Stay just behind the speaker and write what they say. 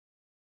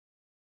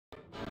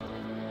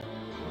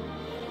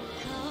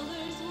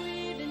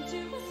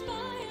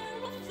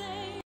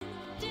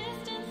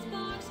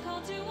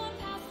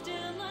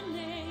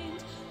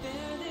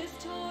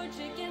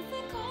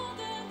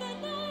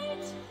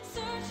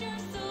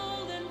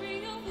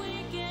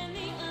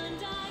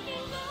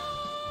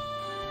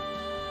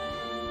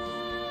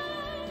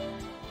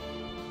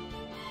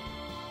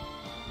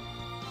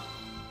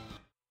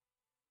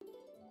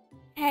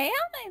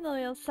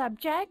loyal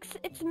subjects,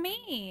 it's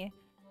me,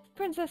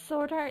 Princess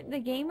Swordheart the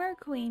Gamer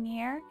Queen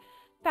here,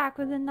 back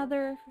with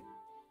another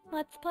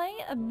Let's Play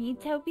of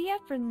Miitopia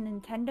for the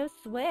Nintendo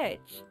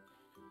Switch.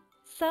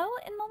 So,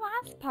 in the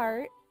last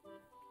part,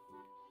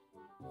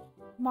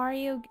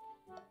 Mario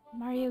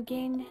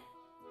gained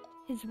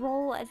his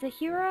role as a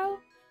hero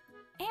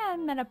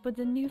and met up with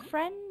a new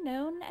friend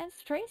known as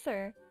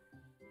Tracer.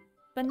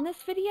 But in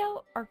this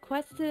video, our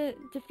quest to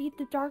defeat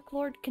the Dark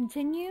Lord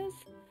continues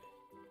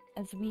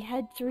as we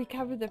head to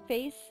recover the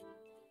faces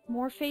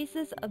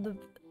of the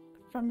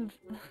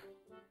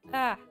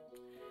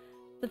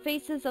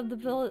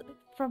village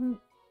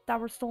that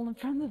were stolen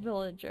from the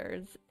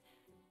villagers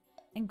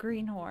in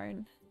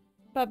Greenhorne.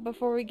 But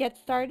before we get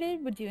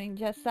started with doing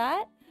just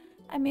that,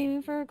 I'm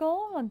aiming for a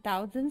goal of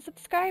 1,000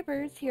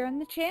 subscribers here on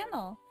the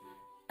channel.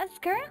 As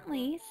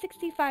currently,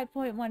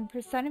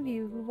 65.1% of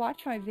you who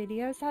watch my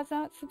videos has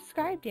not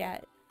subscribed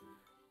yet.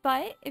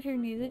 But if you're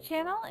new to the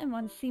channel and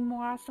want to see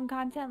more awesome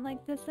content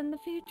like this in the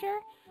future,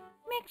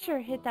 make sure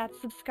to hit that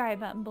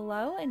subscribe button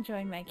below and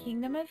join my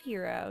kingdom of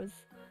heroes.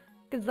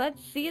 Cause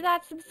let's see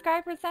that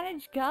subscribe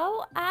percentage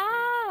go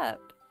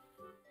up!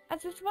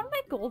 As it's one of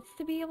my goals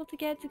to be able to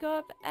get it to go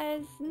up,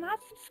 as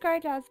not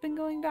subscribed has been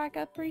going back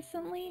up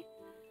recently.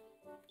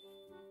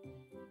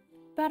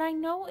 But I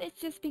know it's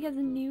just because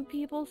of new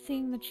people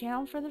seeing the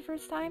channel for the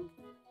first time.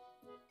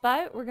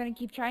 But we're going to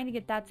keep trying to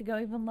get that to go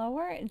even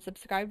lower and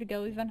subscribe to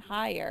go even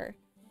higher.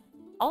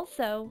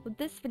 Also, with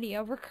this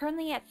video, we're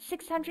currently at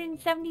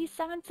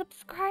 677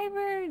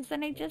 subscribers,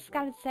 and I just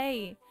gotta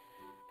say,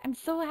 I'm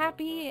so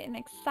happy and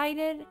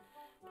excited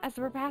as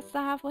we're past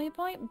the halfway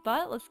point,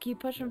 but let's keep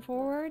pushing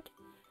forward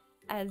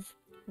as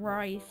we're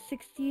already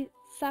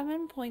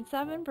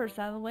 67.7%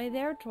 of the way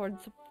there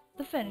towards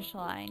the finish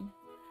line.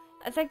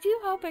 As I do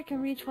hope I can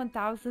reach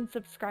 1,000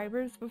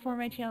 subscribers before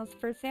my channel's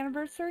first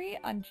anniversary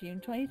on June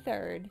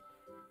 23rd.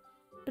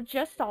 But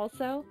just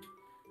also,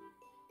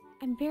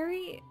 I'm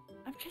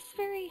just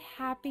very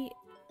happy.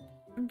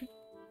 I'm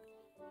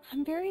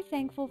very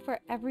thankful for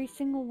every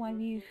single one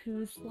of you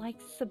who's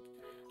liked,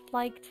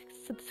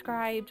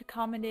 subscribed,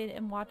 commented,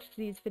 and watched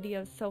these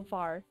videos so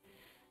far.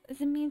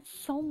 As it means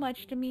so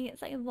much to me,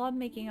 as I love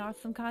making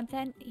awesome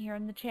content here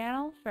on the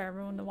channel for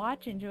everyone to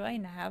watch, enjoy,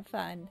 and have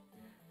fun.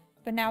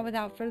 But now,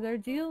 without further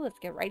ado, let's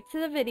get right to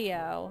the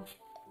video.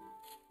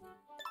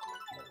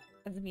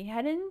 As we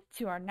head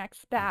into our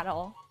next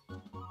battle.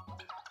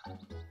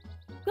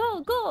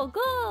 Go, go,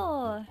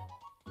 go!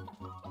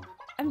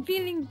 I'm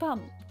feeling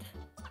pumped.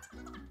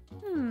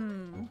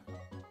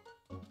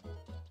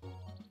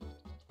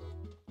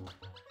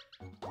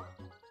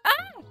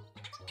 Ah!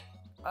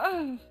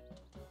 Ugh.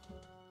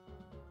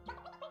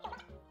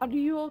 Are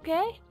you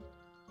okay?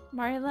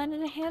 Mario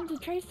lended a hand to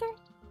Tracer?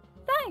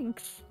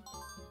 Thanks!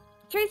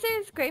 Tracer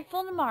is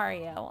grateful to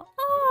Mario.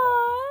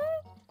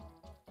 Aww!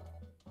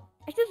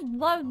 I just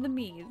love the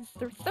Miis.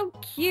 They're so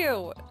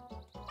cute.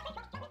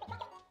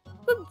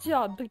 Good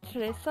job, Big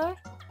Tracer.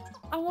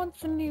 I want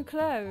some new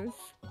clothes.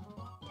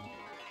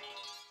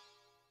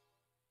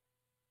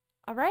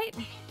 Alright.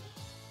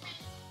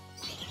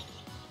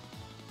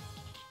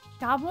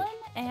 Goblin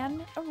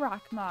and a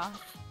rock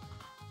moth.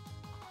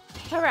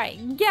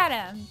 Alright, get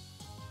him!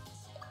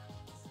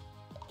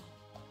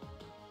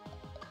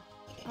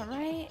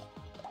 Alright.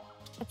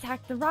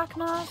 Attack the rock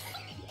moth.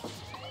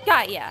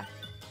 Got ya!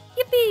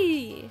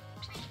 Yippee!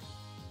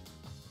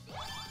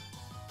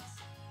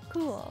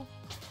 Cool.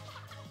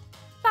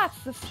 That's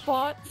the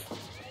spot.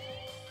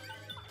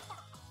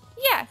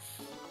 Yes!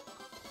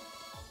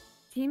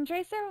 Team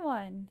Tracer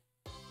won.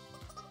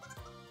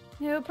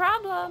 No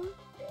problem.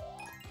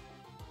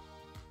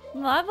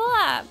 Level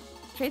up.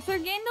 Tracer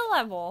gained a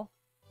level.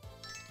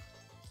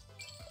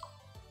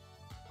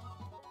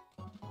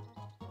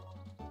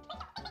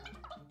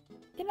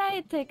 Can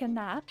I take a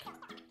nap?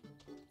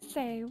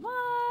 Say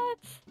what?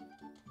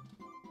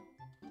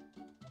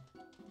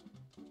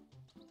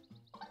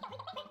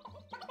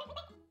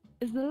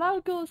 Is the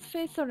Largo's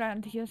face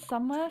around here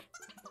somewhere?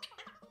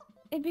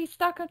 It'd be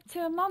stuck up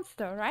to a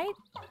monster, right?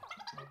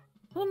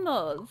 Who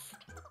knows?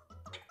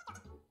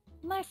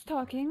 Nice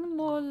talking,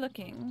 more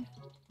looking.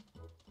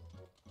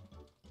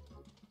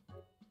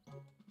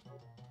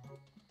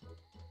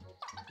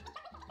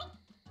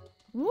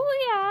 Ooh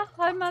yeah,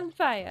 I'm on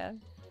fire.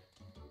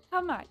 How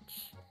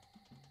much?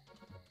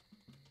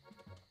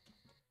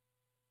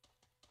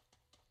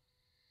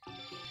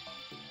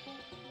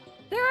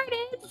 There it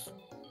is!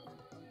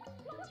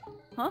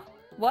 Huh?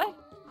 What?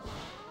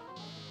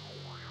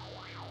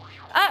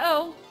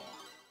 Uh-oh!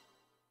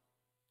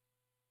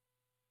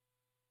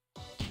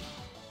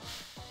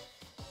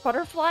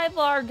 Butterfly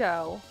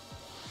Largo.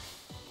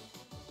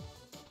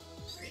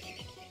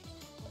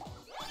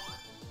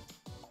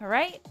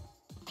 Alright.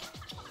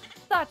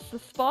 That's the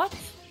spot.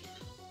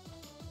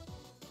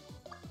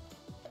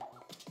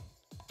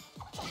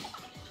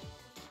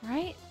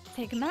 Alright,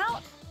 take him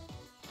out.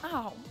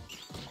 Ow.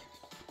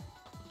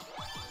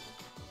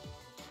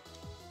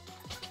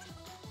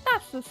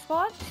 That's the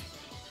spot.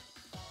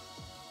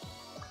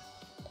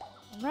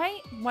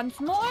 Alright, once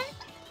more.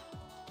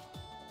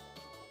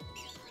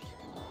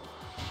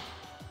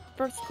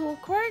 First cool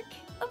quirk,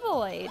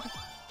 avoid.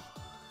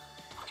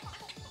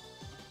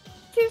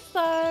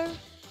 2-star.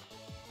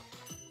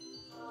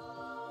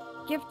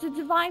 Gift of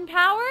divine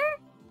power?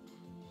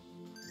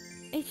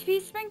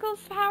 HP sprinkles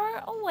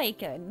power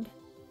awakened.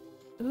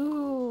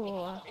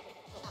 Ooh.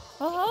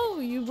 Oh,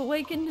 you've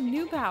awakened a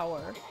new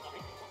power.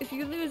 If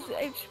you lose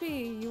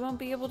HP, you won't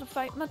be able to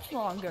fight much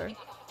longer.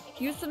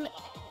 Use some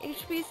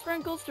HP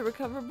sprinkles to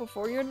recover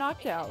before you're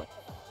knocked out.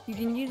 You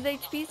can use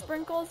HP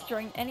sprinkles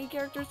during any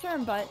character's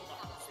turn, but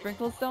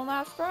sprinkles don't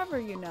last forever,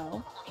 you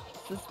know.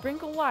 So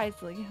sprinkle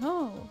wisely.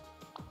 Oh.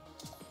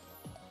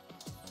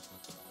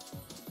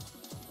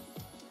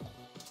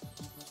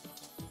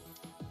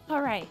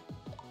 Alright.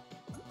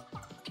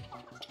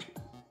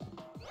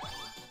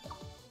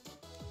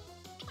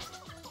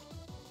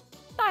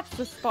 That's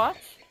the spot.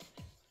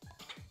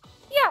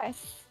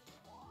 Yes!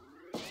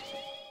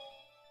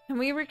 And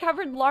we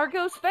recovered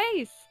Largo's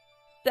face!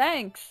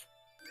 Thanks!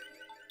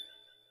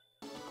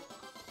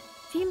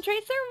 Team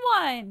Tracer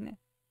won!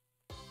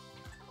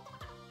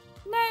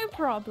 No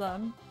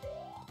problem.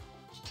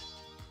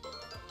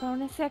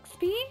 Bonus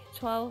XP,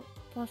 12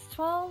 plus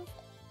 12.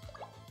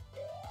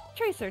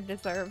 Tracer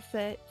deserves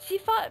it. She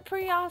fought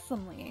pretty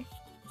awesomely.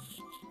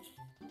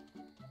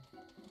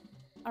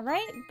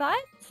 Alright,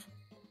 but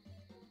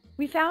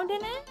we found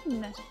an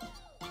inn!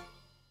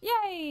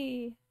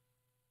 Yay!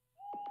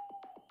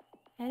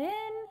 Head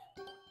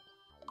in.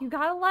 You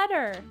got a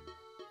letter.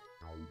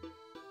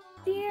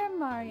 Dear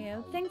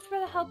Mario, thanks for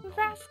the help of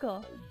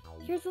Rascal.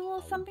 Here's a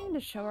little something to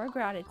show our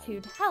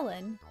gratitude.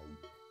 Helen.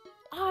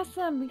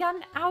 Awesome, we got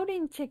an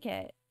outing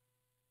ticket.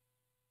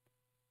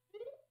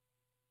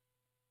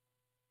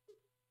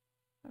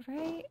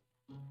 Alright.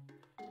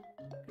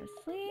 Go to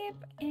sleep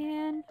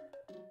and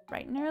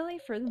bright and early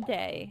for the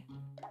day.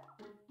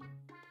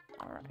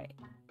 Alright.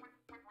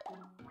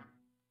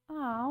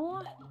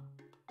 Oh.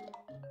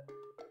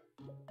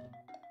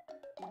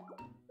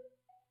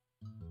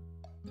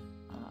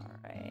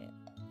 Alright.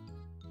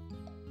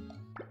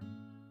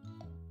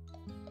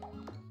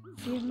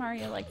 See if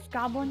Mario likes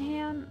goblin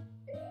ham.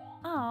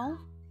 Oh.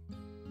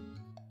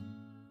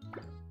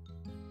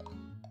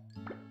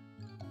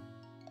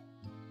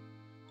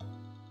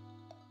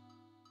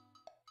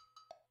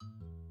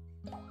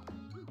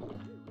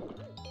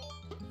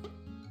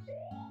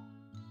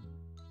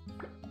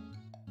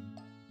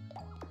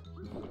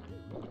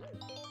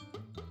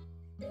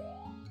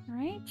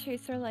 Alright,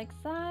 Tracer likes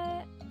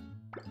that.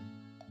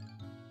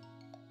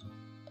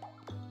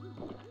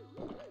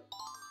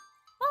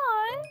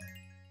 Aw!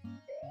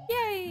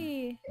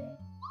 Yay!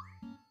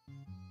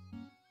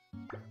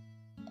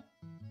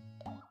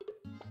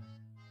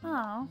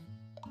 Oh.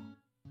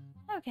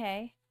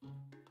 Okay.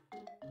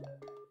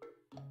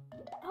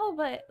 Oh,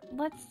 but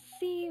let's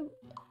see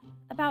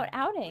about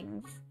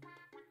outings.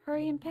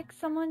 Hurry and pick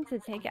someone to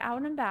take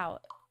out and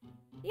about.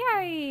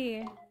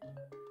 Yay!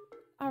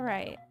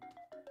 Alright.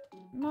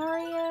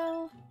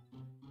 Mario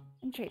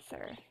and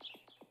Tracer.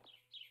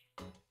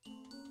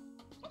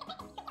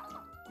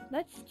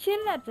 Let's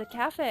chill at the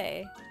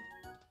cafe.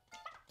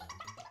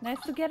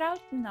 Nice to get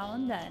out now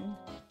and then.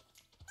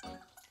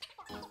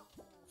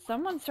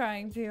 Someone's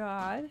trying too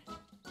hard.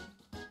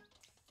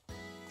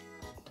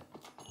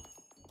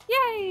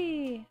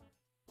 Yay!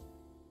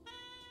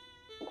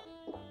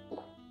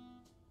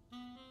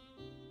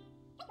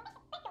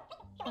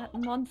 That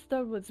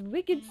monster was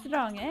wicked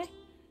strong, eh?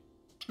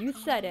 You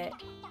said it.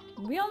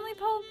 We only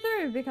pulled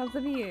through because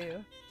of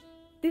you.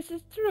 This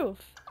is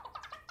truth.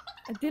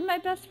 I did my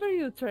best for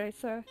you,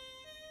 Tracer.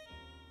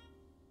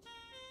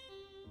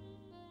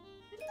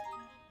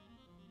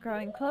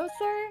 Growing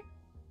closer.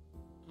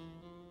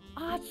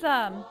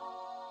 Awesome!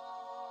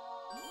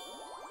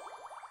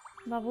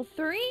 Level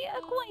 3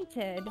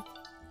 acquainted.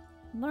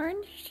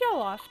 Learned show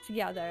off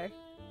together.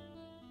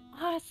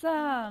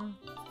 Awesome!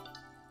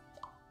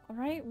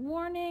 Alright,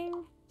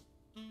 warning.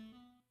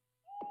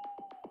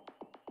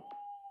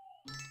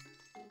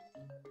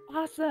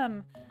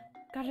 Awesome!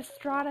 Got a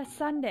Strata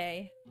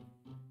Sunday.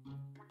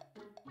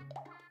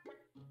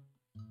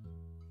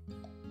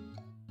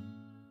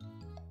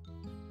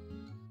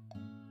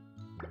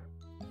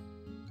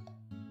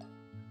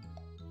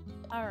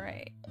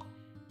 Alright.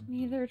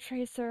 Neither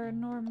Tracer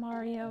nor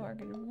Mario are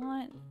gonna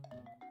want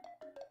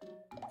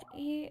to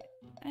eat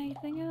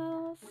anything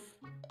else.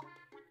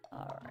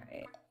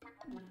 Alright.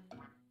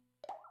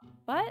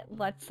 But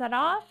let's set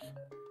off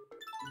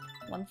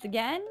once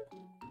again.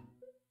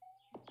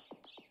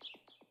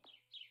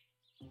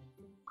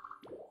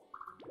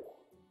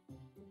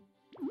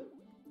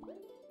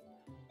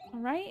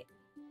 Alright.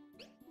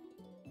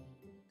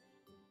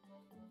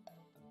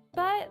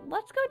 But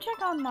let's go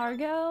check on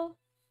Largo.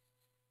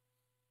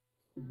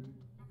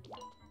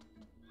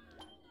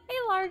 Hey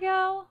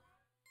Largo!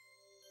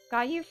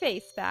 Got your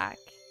face back.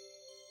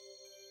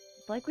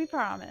 Like we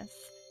promised.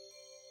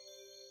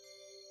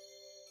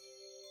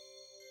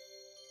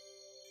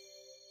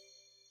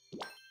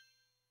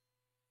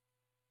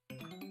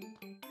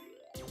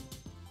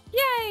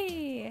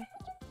 Yay!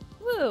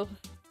 Woo!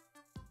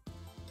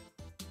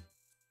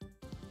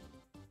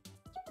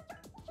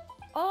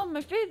 Oh,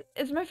 my face-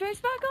 is my face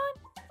back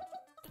on?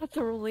 That's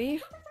a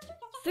relief.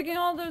 Sticking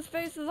all those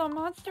faces on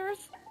monsters?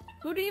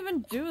 Who'd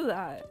even do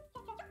that?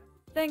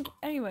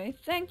 Anyway,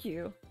 thank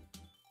you.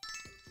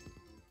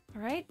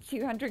 Alright,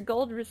 200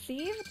 gold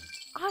received.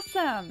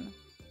 Awesome!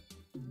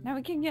 Now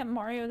we can get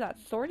Mario that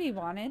sword he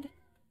wanted.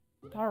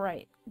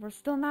 Alright, we're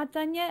still not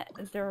done yet,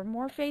 as there are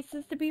more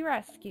faces to be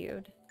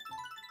rescued.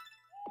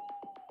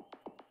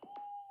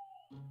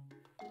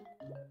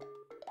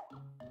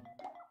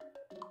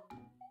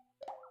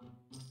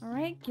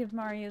 Alright, give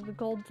Mario the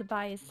gold to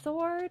buy his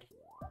sword.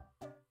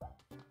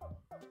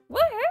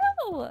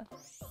 Woohoo!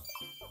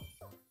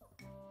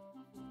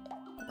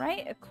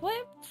 Alright,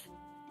 equipped.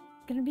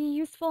 Gonna be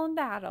useful in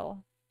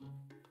battle.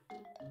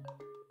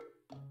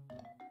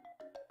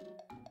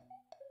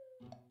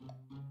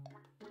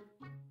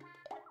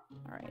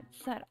 Alright,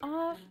 set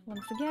off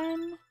once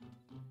again.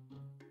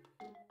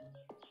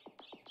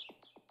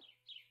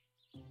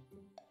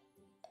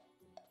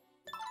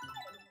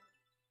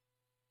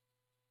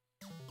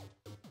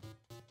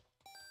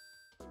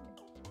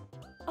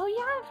 Oh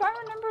yeah, if I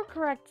remember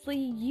correctly,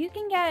 you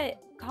can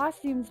get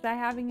costumes by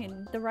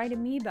having the right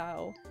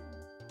amiibo.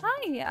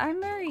 Hi,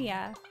 I'm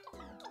Maria.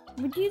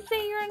 Would you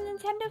say you're a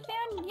Nintendo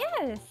fan?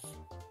 Yes!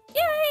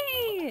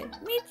 Yay!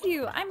 Me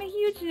too, I'm a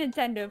huge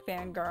Nintendo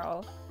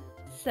fangirl.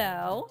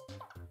 So,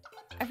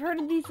 I've heard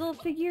of these little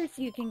figures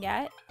you can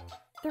get.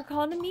 They're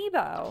called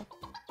amiibo.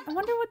 I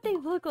wonder what they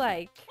look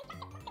like.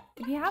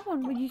 If you have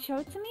one, would you show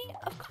it to me?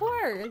 Of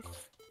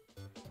course!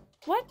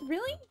 What?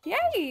 Really?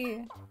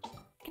 Yay!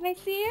 Can I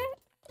see it?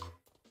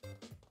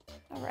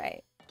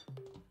 Alright.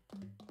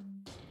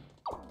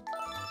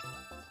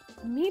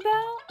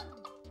 Amiibo?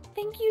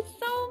 Thank you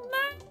so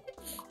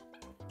much!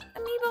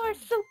 Amiibo are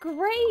so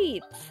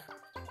great!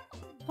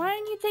 Why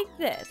don't you take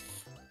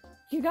this?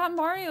 You got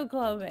Mario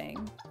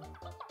clothing.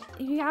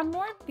 If you have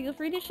more, feel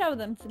free to show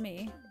them to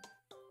me.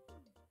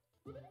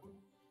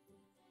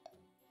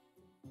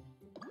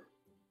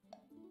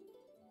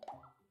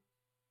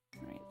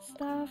 Alright,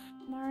 stuff,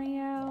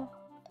 Mario.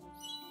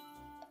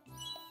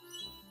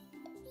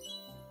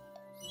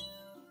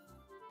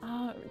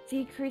 Oh, it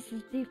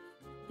decreases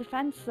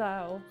defense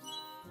though.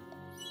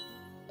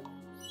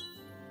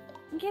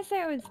 In case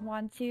I always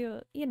want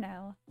to, you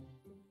know.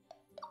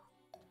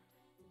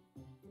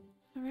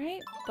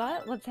 Alright,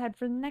 but let's head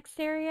for the next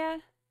area.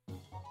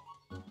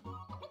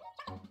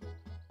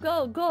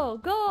 Go, go,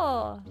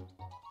 go!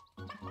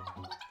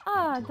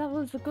 Ah, that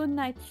was a good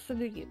night's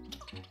sleep.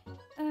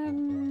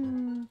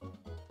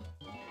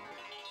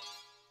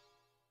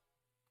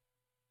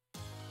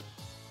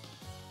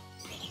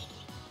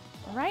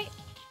 Alright.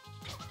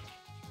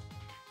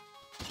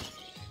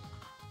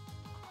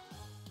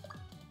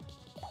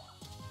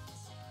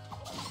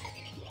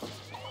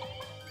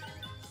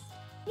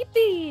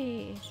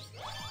 Yippee!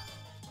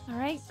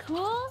 Alright,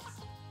 cool.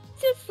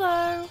 Too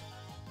slow.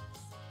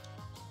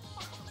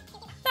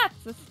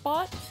 That's the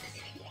spot.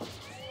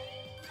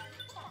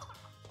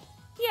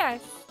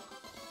 Yes.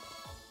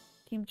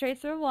 Team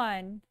Tracer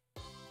won.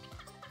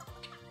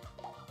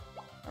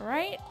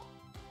 Alright.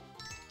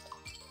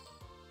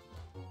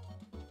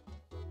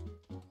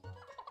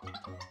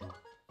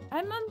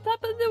 I'm on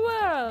top of the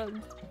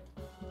world.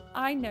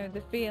 I know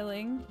the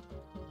feeling.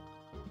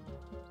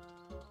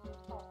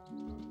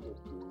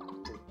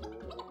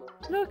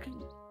 Look,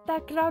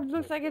 that cloud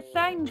looks like a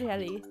sign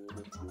jelly.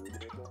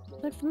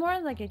 Looks more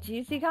like a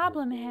juicy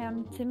goblin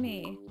ham to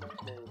me.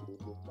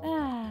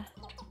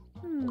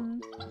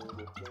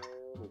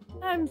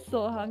 I'm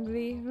so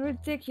hungry,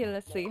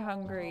 ridiculously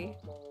hungry.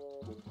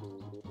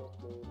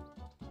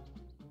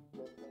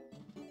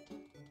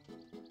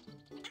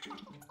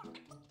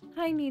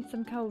 I need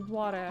some cold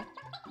water.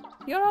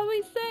 You're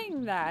always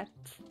saying that.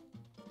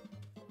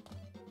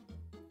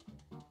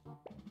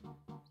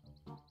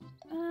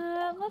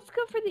 Let's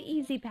go for the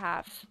easy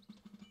path.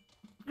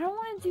 I don't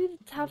want to do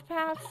the tough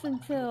paths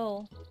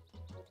until...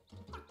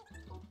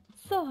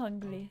 So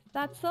hungry,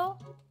 that's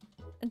all?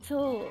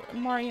 Until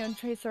Mario and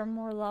Tracer are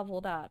more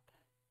leveled up.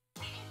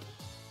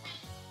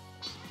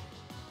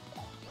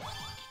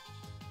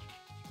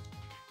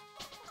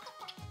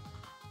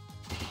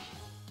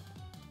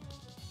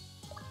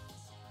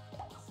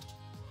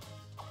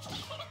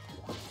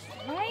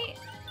 Right?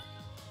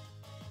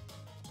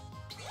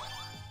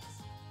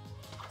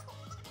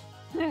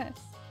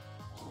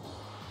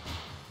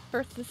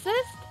 First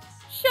assist,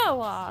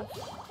 show off!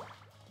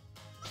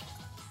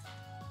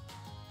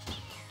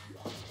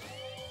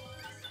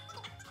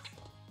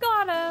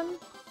 Got him!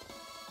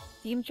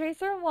 Team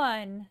Tracer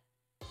won!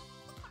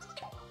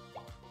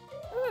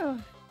 Ooh.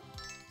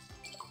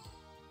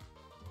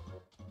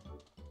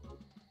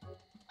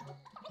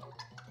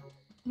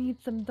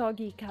 Need some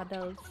doggy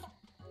cuddles.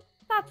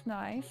 That's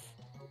nice.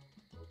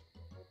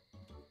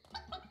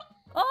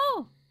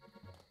 Oh!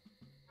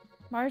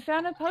 Mario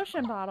found a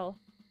potion bottle.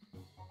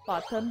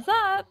 Bottoms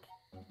up!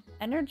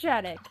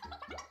 Energetic.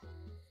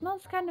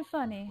 Smells kind of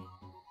funny.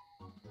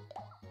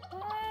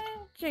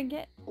 Drink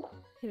it.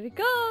 Here it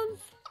goes!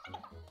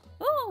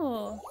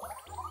 Oh!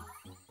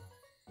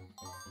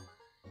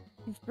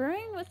 He's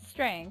brewing with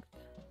strength.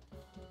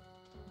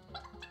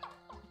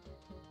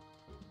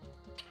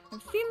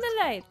 Seen the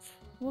light.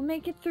 We'll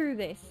make it through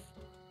this.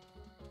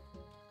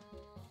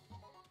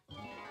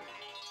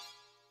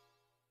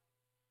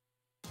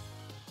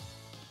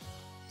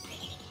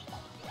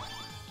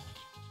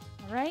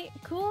 Alright,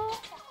 cool.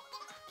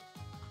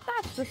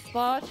 That's the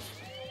spot.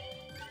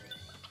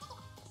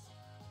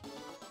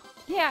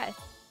 Yes.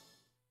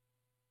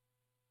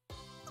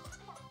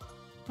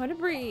 What a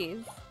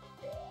breeze.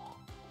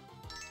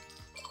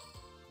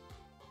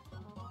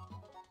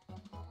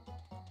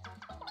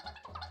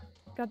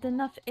 Got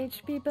enough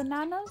HP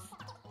bananas?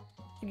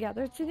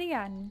 Together to the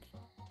end.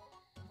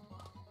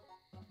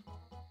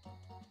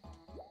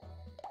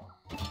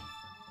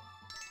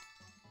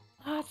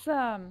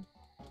 Awesome.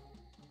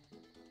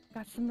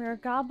 Got some rare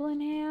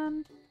goblin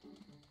ham.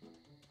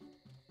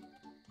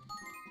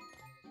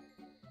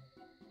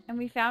 And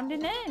we found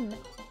an inn.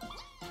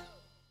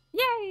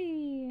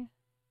 Yay!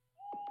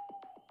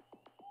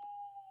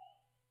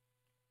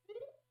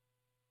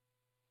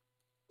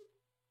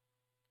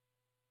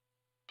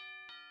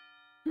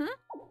 Hmm?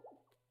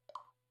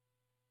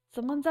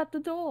 Someone's at the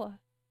door.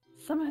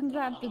 Someone's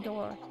at the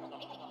door.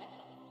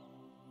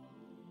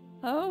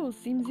 Oh,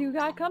 seems you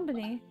got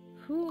company.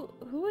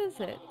 Who is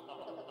it?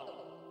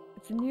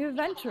 It's a new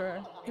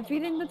adventurer.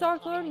 Defeating the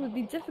Dark Lord would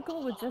be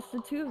difficult with just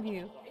the two of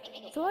you.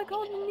 So I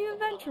called a new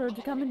adventurer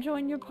to come and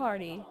join your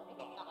party.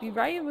 Be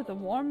ready with a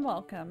warm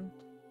welcome.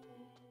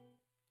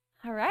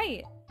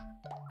 Alright.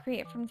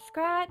 Create from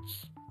scratch.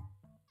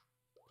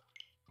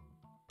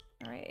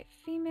 Alright,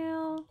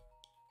 female.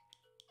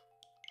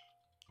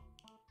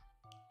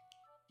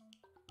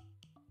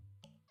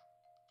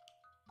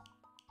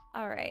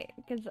 Alright,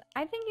 because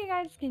I think you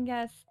guys can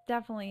guess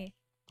definitely.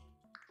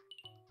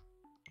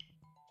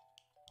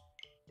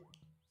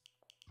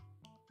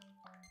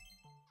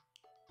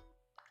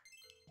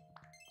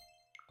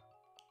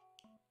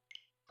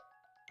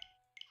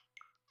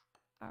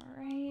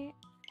 Alright.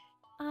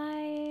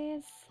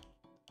 Eyes.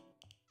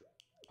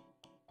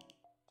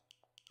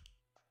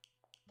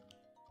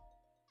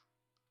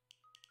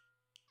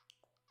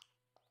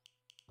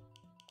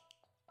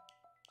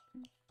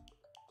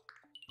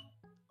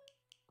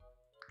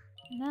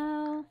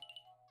 No.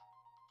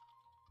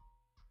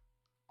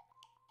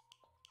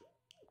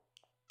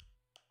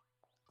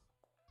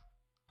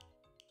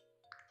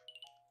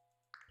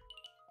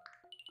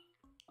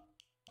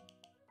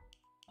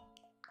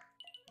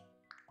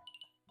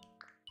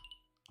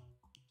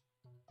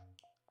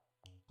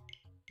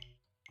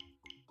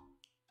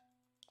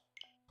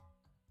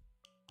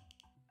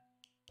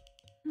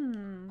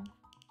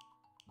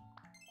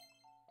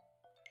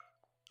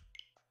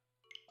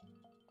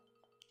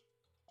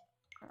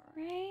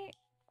 Alright.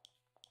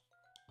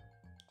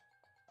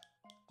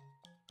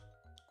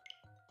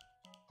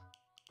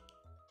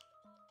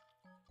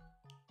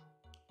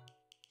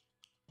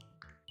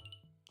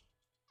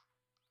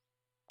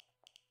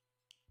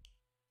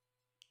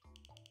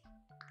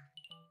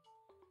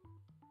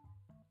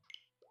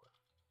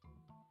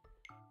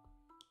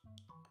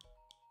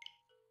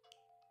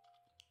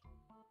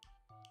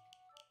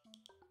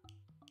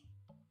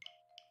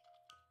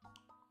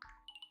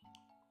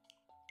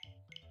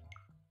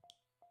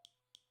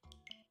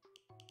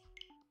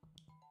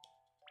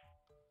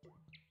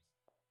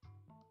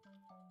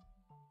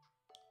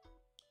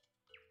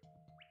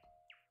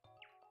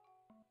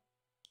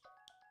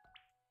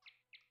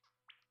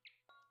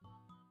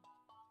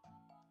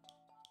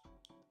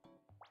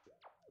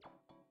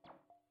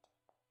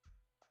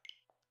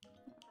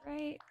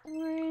 Right,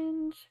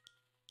 orange.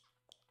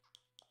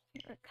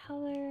 Favorite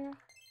color.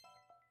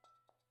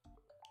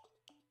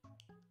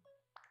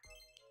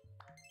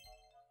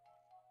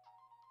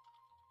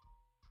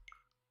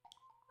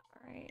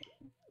 Alright.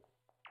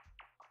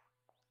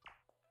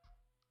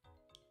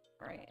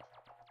 Right.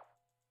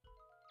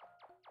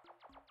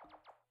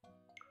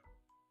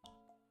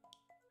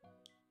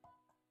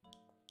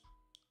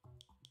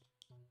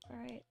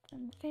 Alright,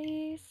 then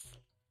face.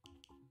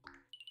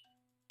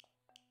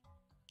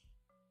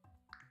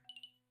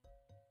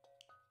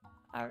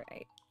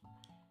 Alright.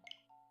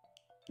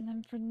 And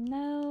then for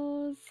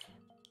nose.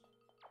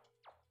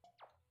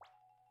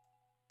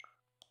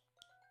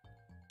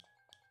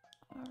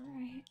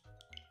 Alright.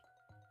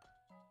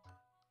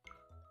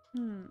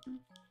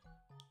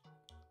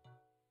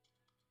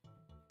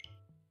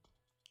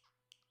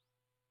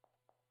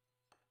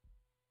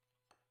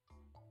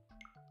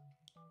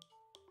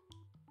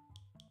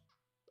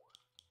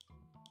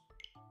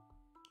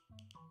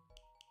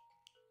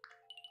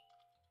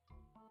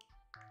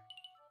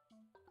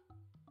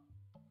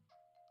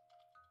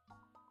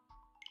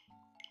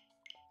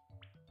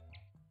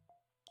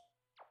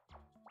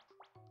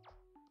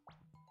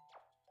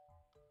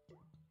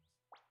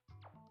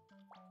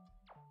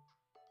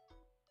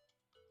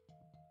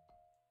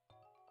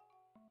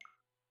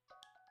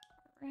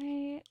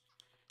 Right.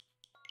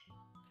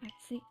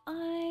 That's the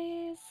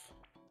eyes.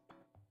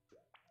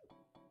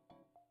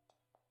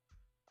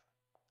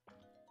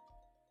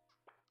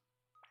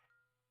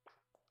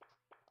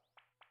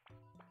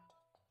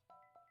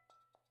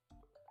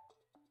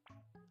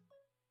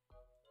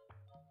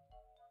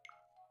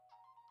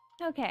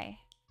 Okay.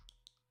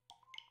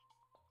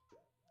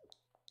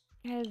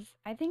 Because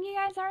I think you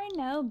guys already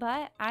know,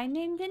 but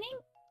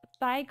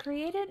I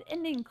created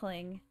an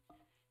Inkling.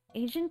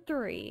 Agent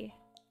 3.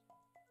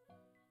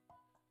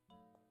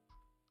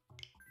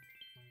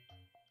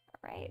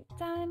 Alright,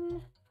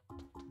 done.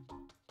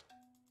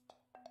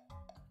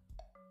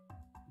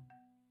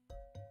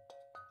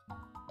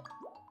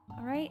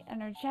 Alright,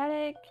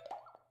 energetic.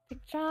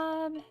 Good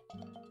job.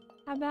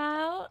 How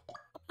about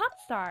a pop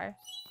star?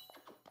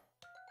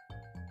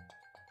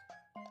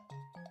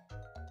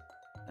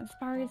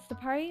 Inspires the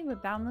party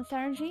with boundless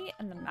energy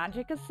and the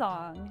magic of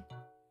song.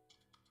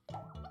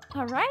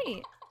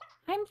 Alright!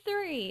 I'm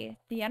 3,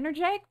 the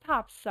energetic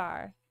pop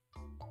star.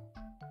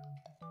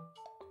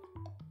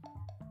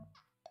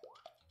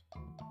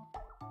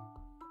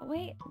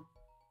 Wait.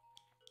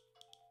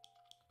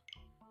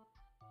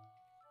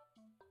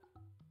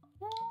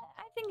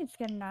 I think it's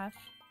good enough.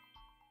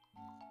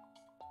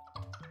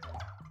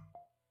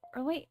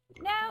 Or wait,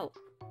 no!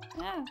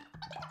 No.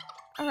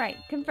 Alright,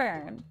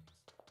 confirm.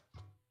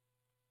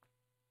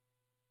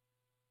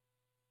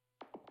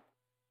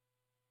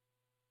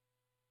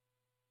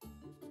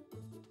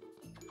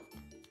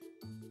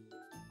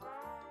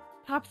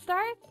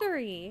 Popstar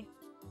 3.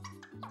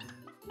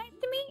 Nice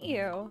to meet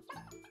you.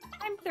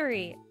 I'm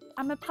 3.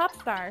 I'm a pop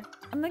star.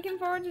 I'm looking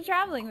forward to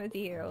traveling with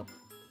you.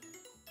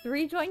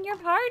 3, join your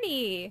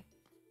party.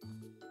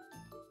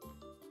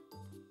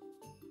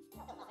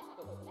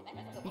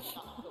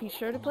 Be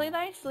sure to play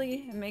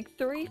nicely and make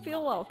 3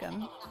 feel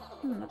welcome.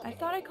 I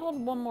thought I called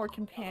one more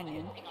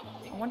companion.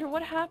 I wonder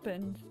what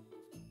happened.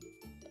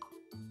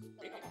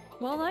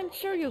 Well, I'm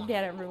sure you'll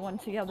get everyone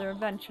together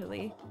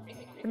eventually.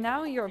 For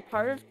now, you're a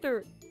part of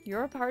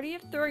You're a party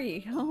of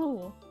 3.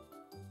 Oh.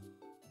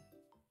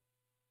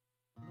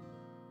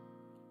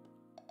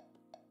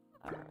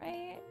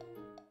 Alright.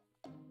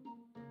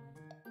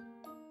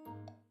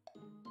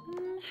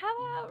 How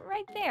about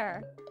right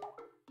there?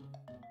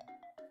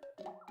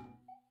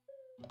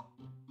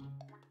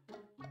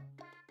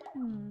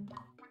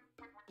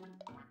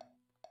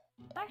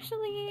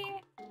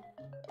 Actually,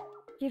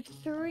 give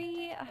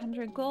 3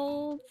 100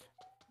 gold.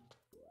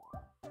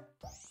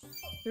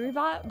 3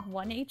 bought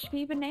 1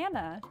 HP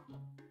banana.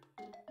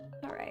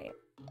 Alright.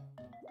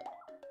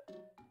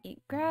 Eat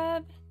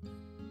grab.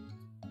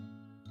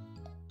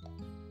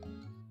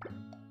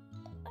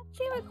 Let's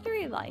see what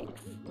 3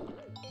 likes.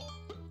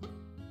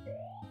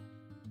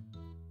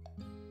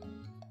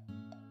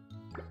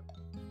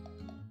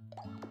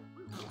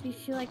 Do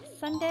she like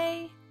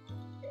Sunday?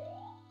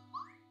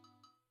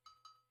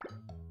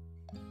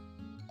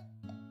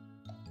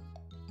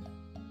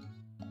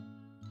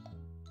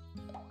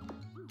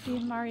 Do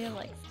Mario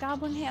likes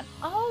Goblin Hand?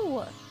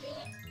 Oh!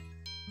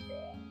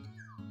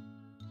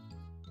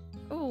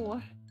 Ooh.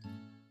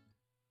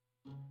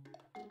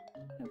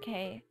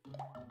 Okay.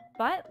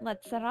 But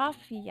let's set off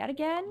yet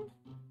again.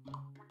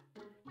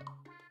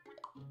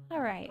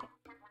 Alright.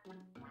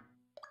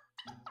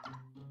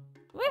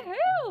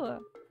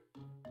 Woohoo!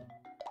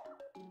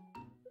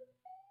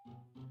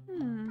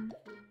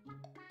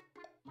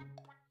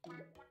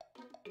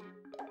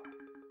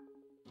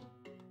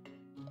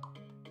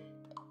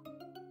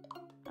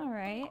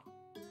 Alright.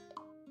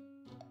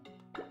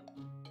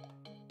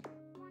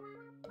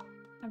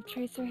 Have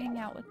Tracer hang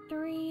out with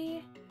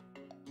 3.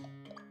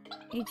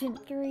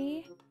 Agent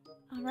 3.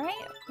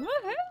 Alright.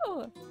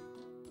 Woohoo!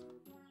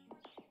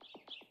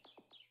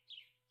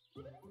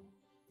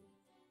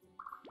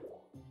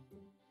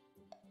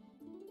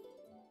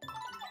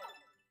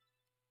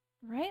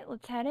 Right,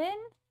 let's head in.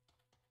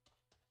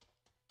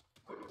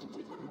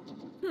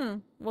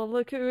 Well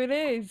look who it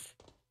is.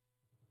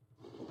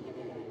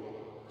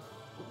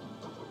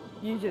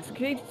 You just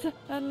keep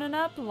turning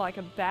up like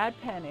a bad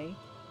penny.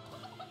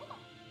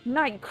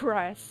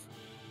 Nightcrest.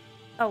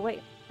 Oh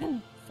wait,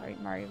 sorry,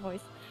 Mario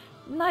voice.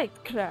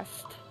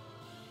 Nightcrest.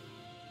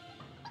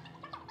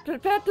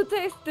 Prepare to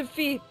taste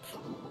defeat.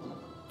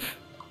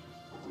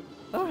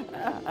 Oh,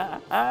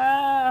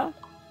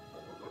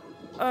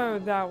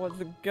 that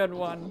was a good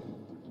one.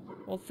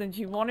 Well, since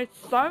you want it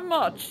so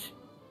much,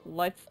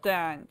 let's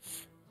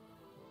dance.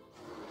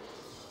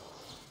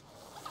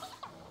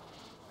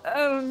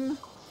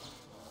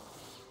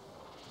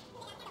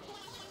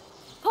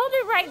 Hold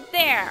it right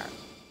there!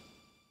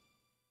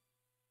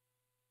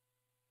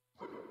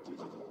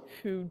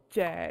 Who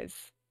dares?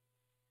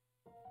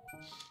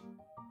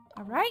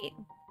 Alright.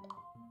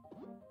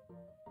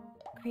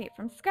 Create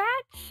from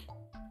scratch.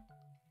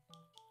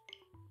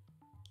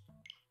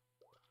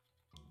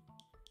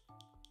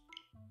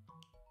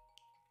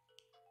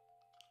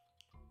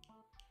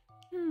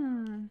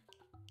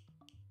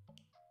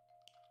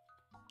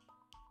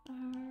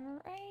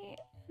 Alright.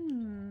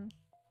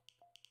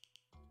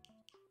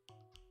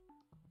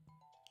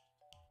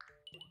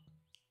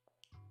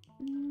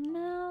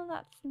 No,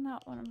 that's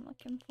not what I'm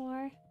looking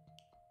for.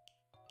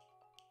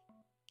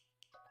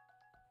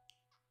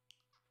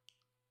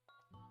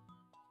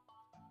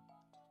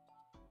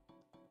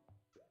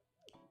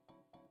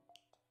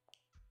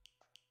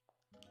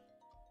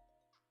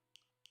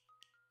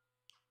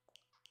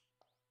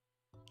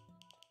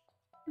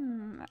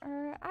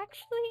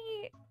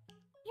 Actually,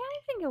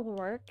 think it'll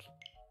work.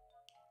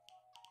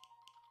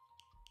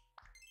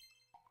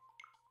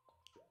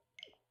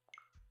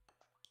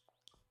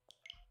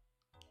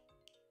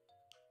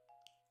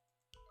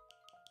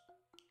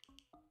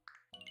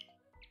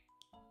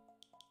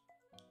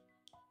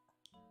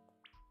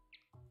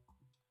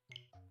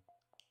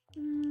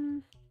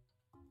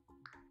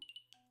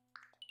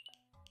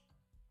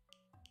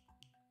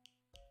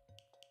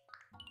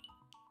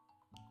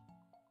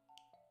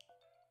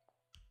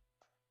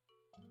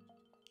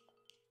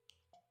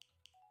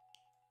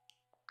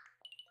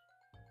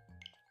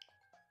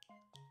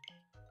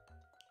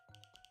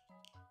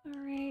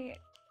 Alright,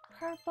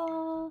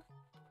 purple.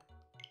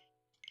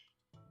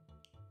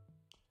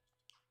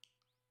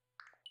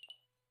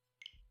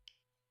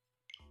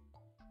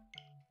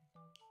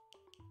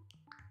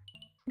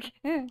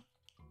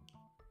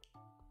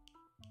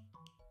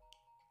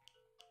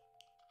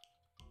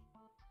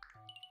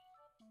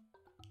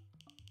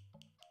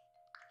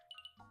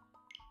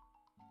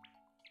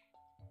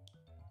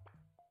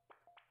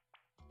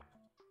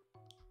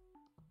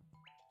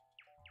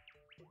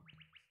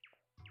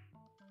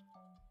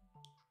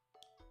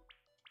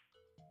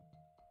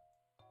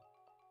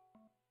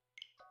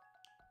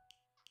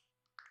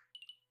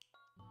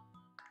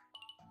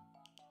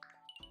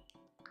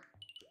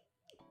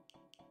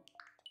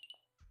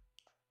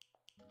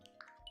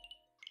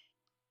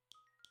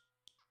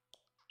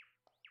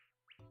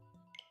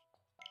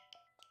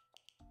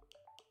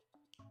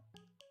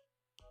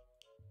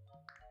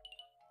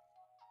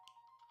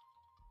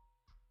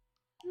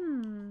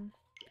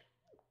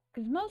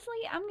 Because mostly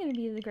I'm gonna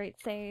be the Great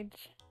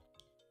Sage.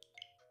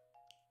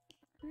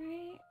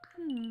 Right?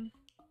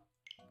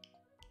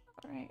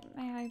 Alright,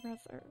 my eyebrows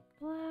are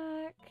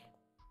black.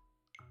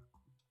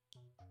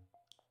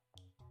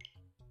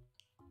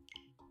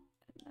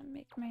 And then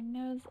make my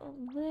nose a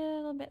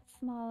little bit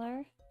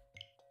smaller.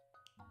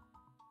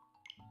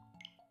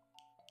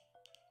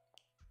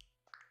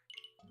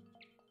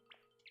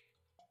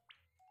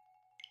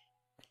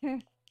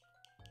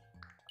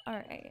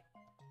 Alright.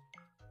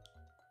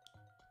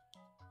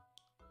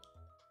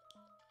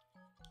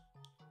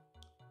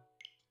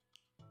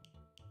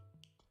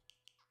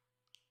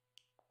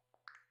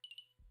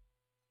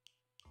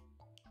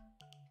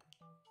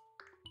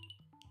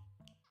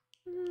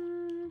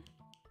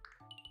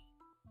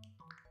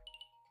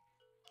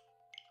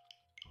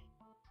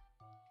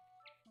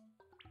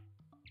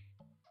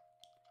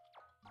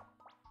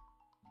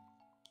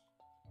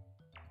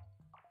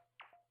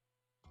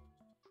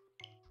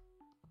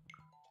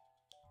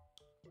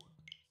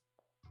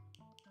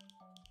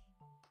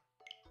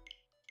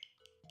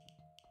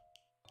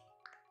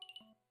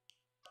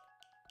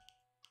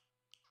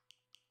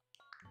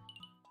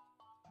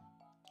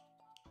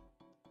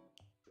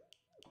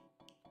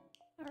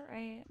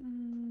 Alright.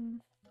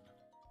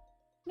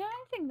 No,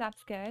 I think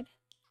that's good.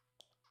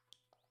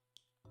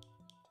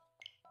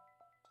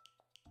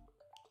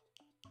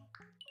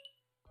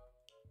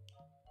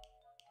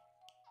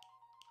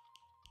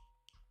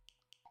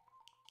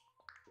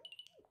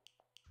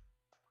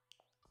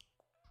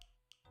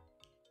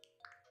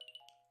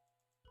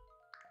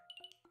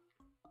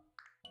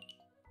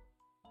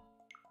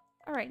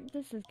 Alright,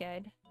 this is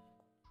good.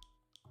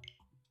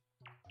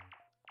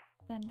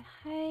 Then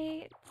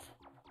height.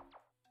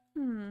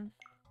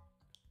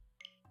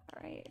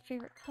 Alright,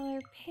 favorite color,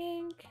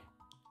 pink.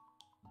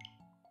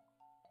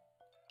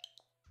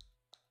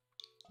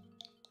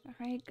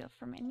 Alright, go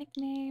for my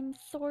nickname,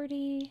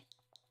 Sorty.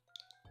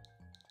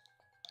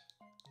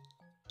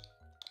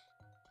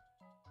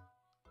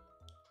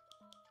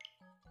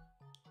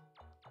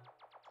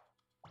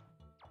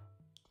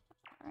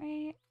 Alright.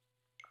 A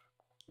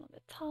little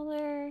bit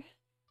taller.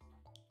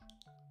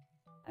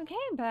 Okay,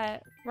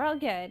 but we're all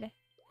good.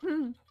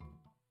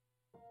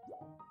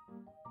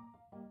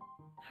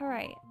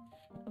 Alright.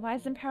 A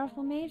wise and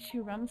powerful mage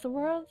who roams the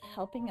world,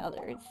 helping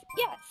others.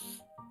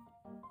 Yes!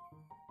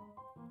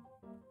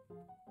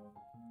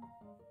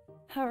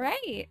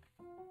 Alright.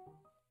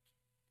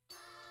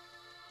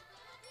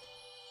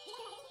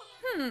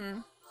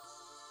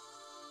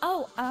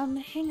 Oh,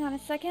 hang on a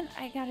second.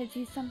 I gotta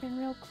do something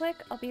real quick.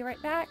 I'll be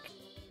right back.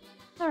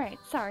 Alright,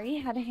 sorry.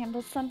 Had to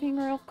handle something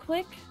real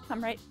quick.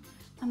 I'm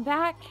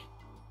back.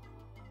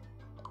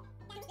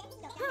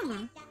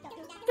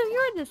 So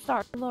you're the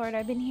Star Lord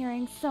I've been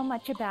hearing so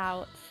much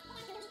about.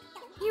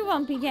 You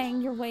won't be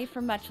getting your way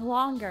for much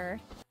longer.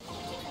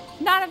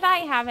 Not if I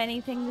have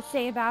anything to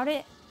say about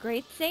it.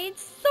 Great Sage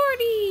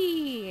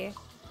Sorty!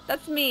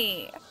 That's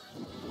me.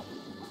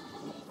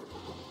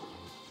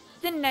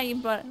 Didn't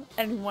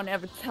anyone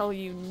ever tell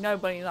you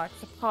nobody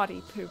likes a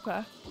party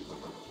pooper?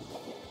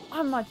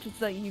 I might just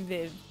let you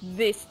live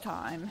this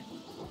time.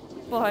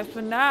 Bye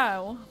for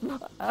now.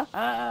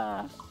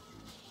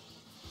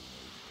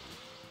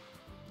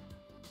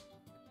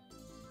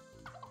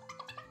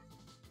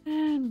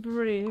 And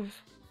breathe.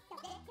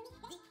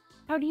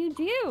 How do you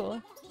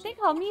do? They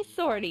call me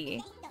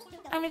Sorty.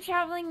 I'm a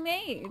traveling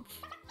mage.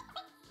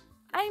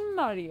 I'm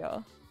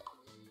Mario.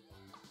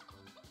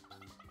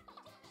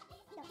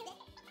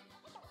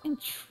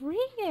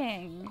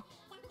 Intriguing.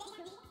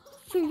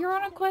 So you're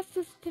on a quest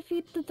to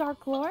defeat the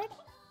Dark Lord?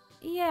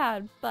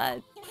 Yeah,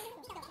 but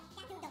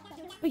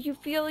you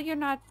feel you're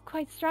not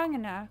quite strong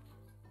enough.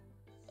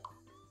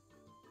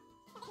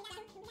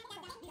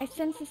 I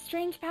sense a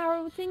strange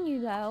power within you,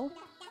 though.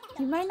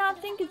 You might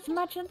not think it's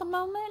much at the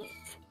moment,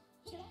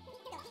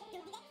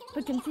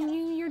 but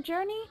continue your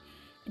journey,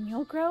 and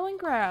you'll grow and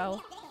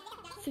grow.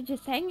 So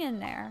just hang in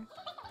there.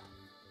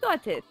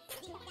 Got it.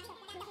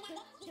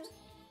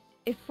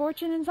 If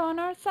fortune is on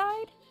our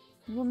side,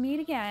 we'll meet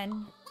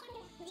again.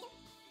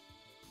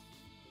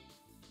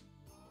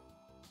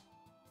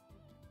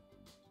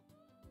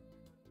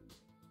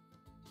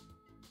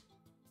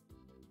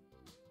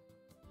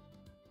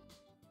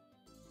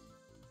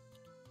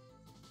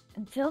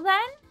 Until then,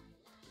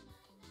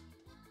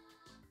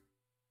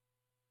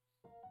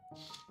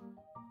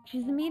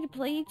 choose me to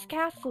play each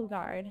castle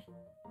guard.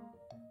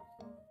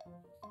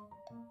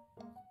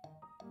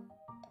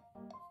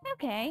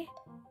 Okay.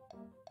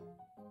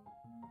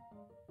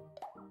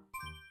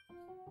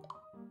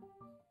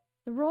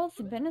 The roles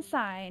have been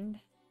assigned.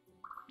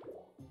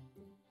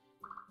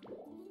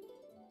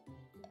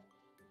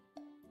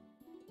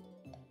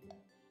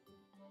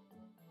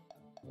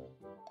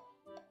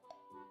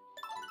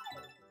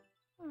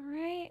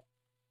 Alright.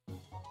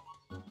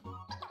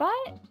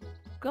 But,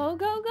 go,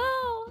 go,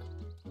 go!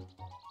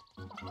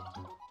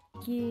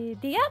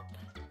 Giddy up!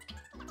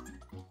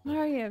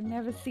 Mario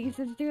never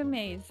ceases to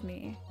amaze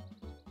me.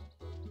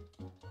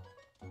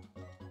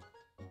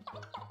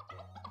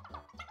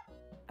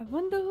 I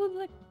wonder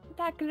who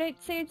that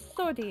great Sage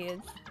Sortie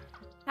is.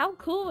 How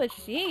cool is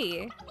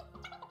she?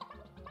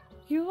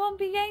 You won't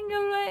be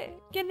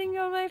getting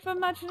away for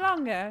much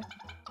longer.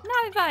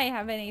 Not if I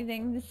have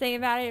anything to say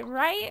about it,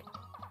 right?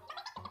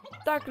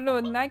 Dark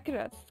Lord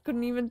Nightcrest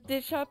couldn't even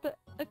dish up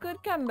a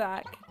good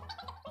comeback.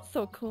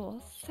 So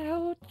cool,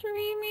 so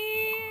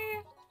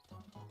dreamy.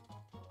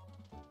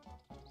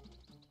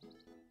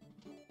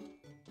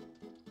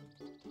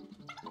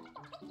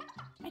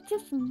 I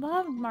just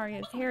love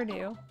Mario's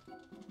hairdo.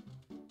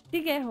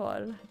 Dig a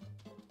hole.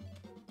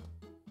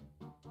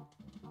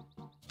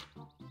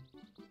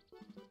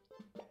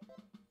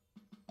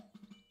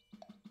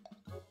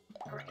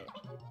 Alright.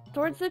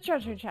 Towards the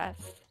treasure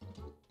chest.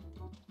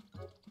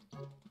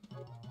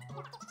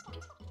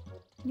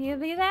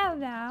 Nearly there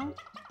now.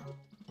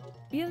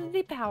 Feel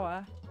the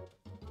power.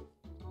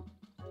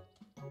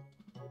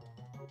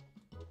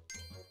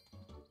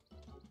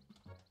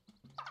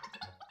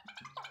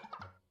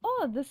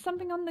 Oh, there's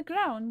something on the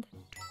ground.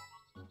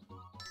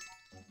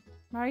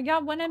 Mario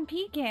got 1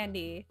 MP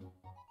candy.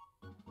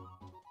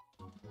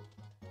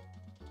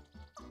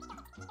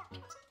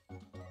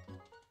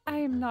 I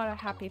am not a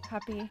happy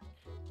puppy.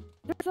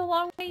 There's a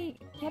long way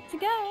yet to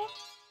go.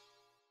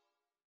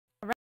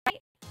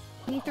 Alright.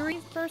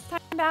 E3's first time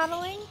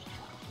battling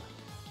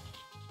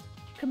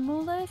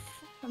Camulus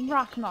and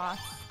Rockmoss.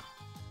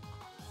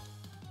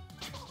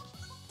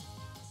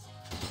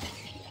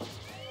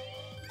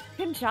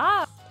 Good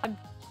job!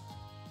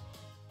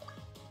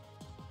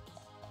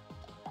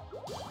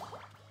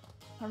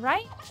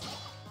 Alright.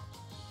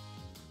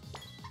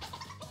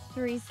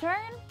 3's turn.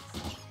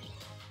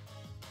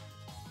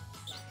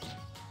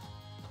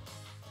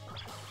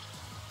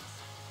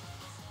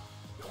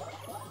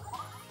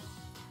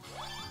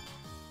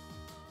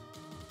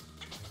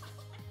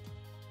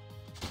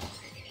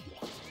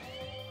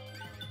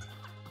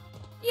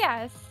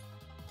 Yes.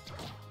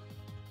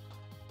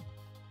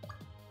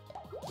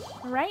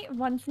 Alright,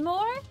 once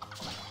more.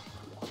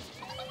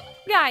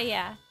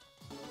 Gaia.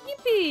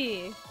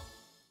 Yippee!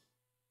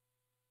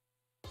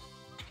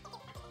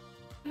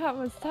 That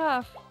was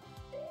tough.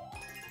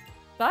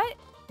 But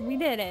we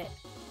did it.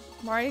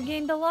 Mario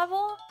gained a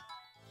level.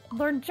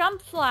 Learned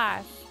Jump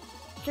Slash.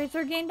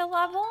 Tracer gained a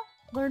level.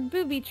 Learned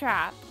Booby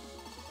Trap.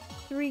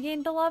 3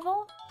 gained a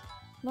level.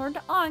 Learned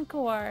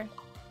Encore.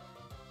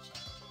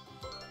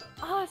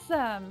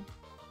 Awesome!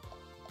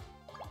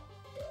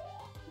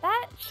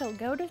 That shall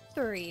go to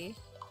 3.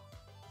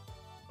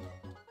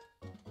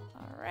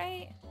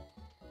 Alright.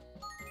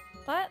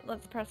 But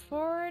let's press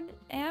forward,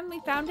 and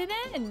we found it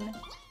in!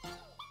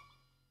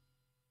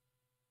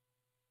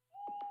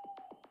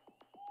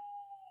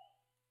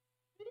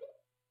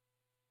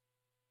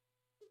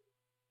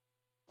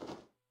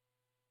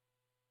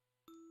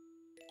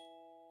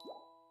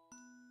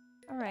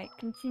 Alright,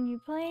 continue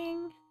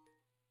playing.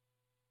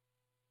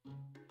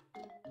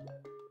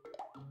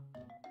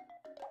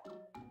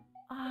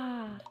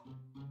 Ah,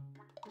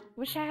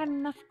 wish I had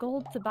enough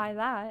gold to buy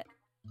that.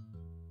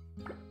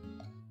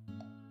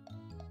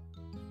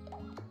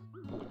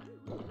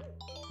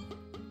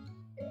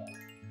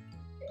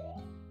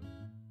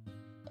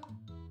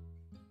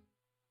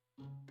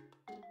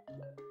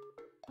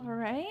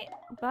 Alright,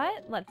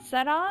 but let's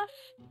set off.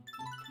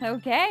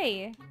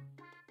 Okay.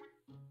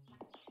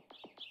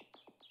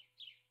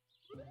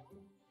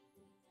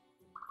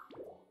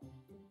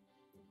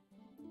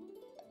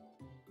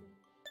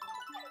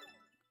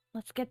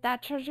 Let's get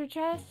that treasure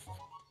chest.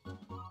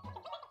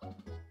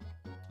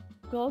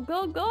 Go,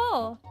 go,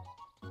 go!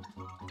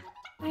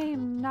 I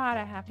am not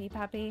a happy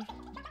puppy.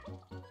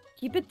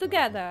 Keep it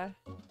together.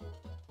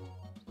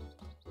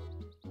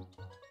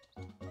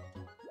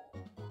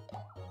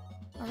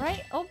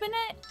 Alright, open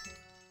it.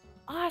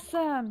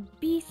 Awesome!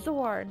 Bee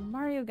sword.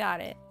 Mario got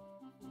it.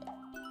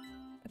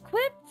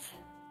 Equipped.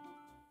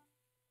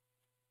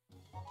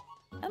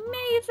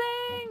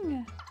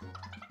 Amazing!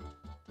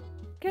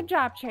 Good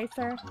job,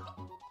 Chaser.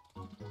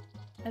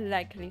 A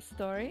likely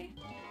story.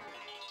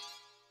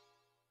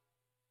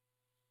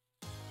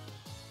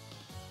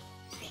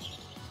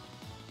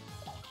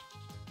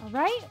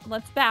 Alright,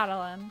 let's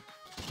battle him.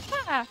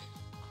 Ha!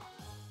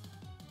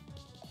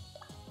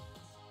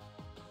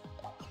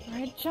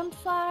 Alright, jump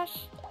slash.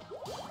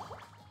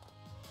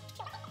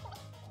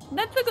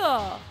 Let's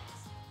go!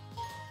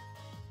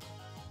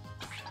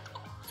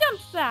 Jump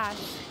slash!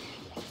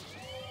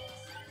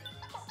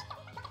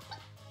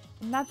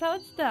 And that's how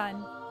it's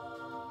done.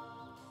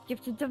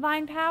 Gifted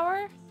divine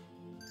power.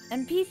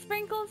 MP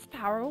sprinkles,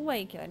 power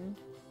awakened.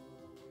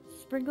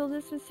 Sprinkle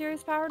this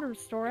mysterious power to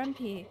restore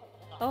MP.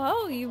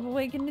 Oh, you've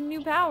awakened a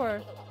new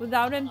power.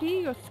 Without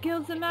MP, your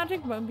skills and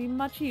magic won't be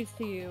much use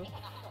to you.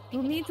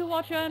 You'll need to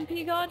watch your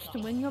MP gauge to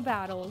win your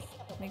battles.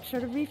 Make sure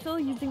to refill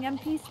using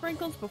MP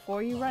sprinkles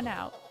before you run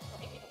out.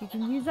 You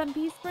can use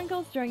MP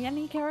sprinkles during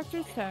any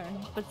character's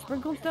turn, but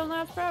sprinkles don't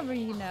last forever,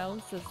 you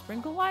know, so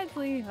sprinkle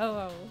wisely,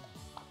 ho ho.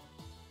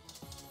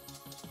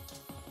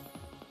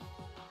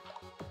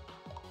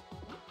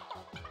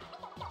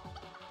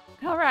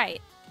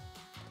 Alright.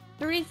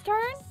 3's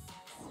turn.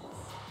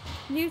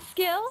 New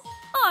skill,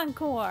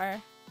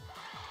 Encore.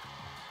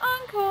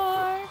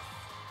 Encore!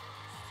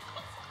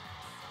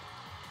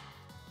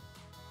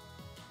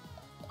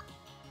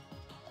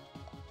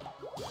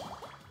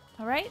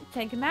 Alright,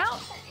 take him out.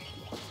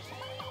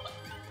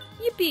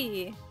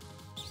 Yippee!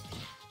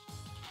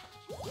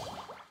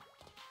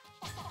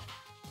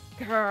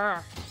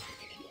 Grr.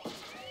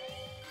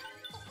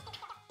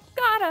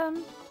 Got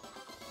him!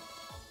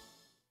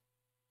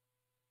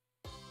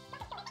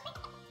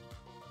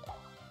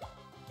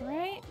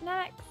 Right,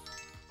 next.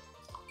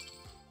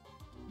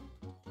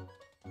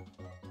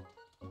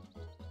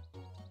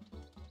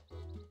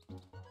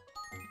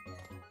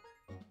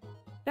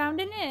 Found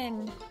an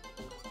inn.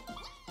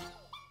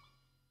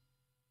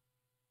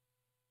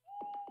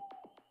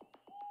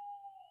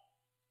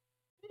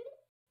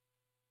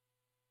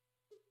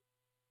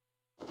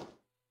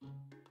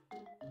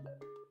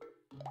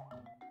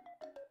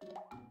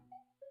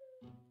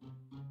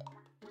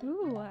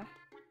 Ooh.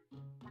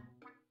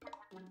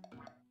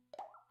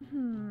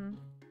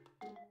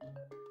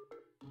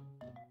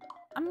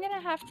 I'm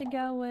gonna have to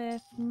go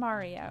with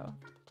Mario.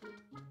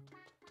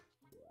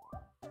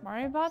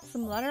 Mario bought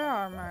some leather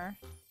armor.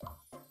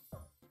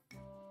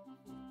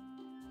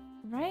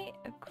 Right,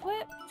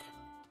 equipped.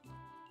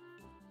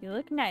 You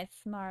look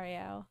nice,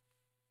 Mario.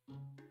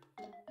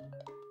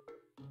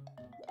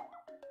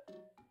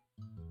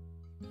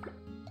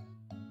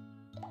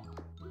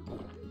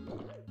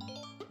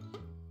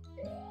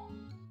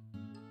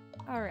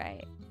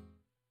 Alright.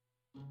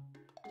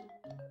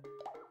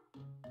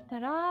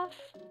 That off.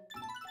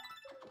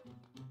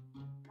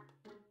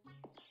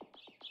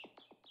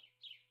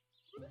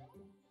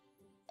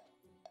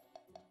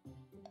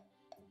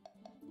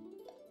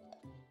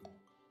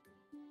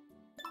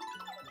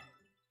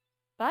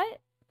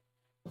 But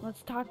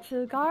let's talk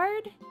to the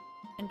guard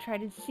and try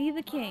to see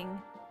the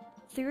king.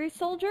 Serious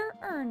soldier,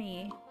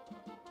 Ernie.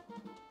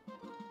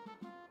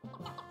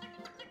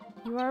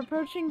 You are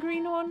approaching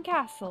Greenhorne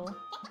Castle.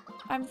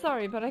 I'm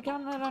sorry, but I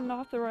can't let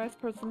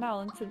unauthorized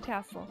personnel into the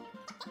castle.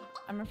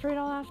 I'm afraid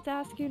I'll have to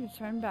ask you to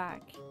turn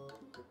back.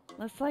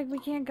 Looks like we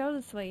can't go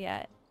this way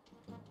yet.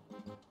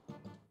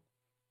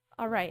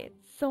 Alright,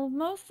 so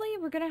mostly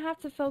we're gonna have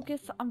to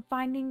focus on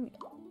finding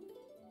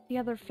the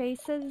other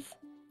faces.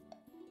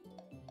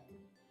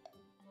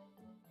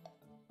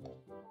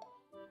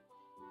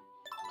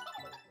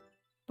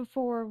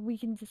 Before we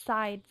can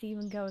decide to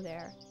even go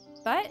there.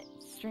 But,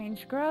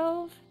 Strange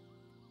Grove.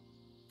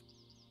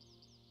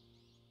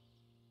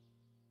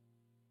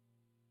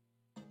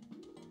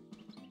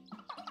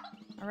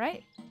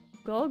 Alright,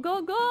 go,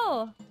 go,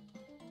 go!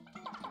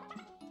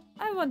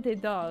 I want a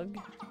dog.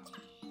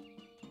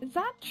 Is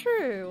that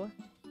true?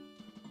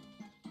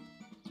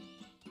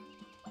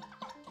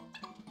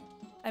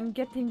 I'm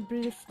getting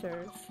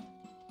blisters.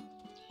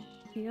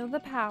 Feel the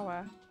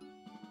power.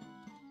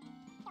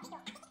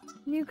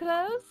 New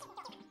clothes?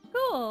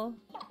 Cool.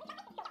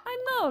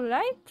 I know,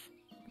 right?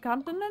 The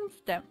compliments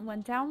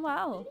went down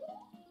well.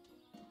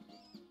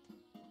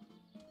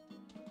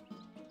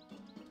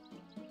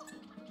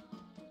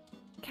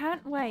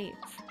 Can't wait.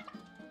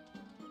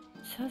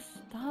 Just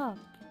stop.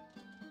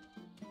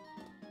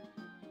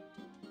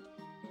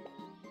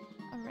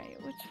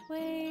 Alright, which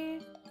way?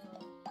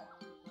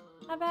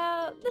 How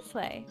about this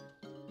way?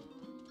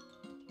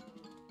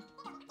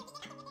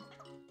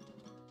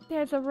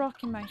 There's a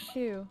rock in my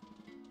shoe.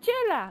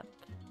 Cheer up!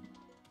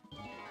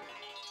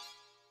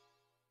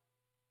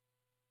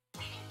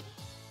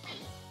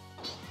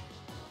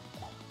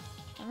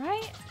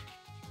 Alright.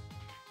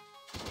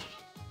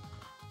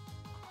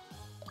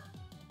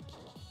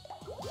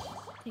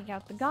 Take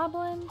out the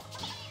goblin.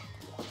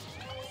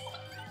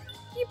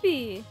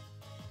 Yippee!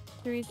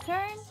 3's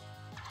turn.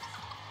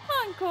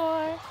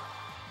 Encore!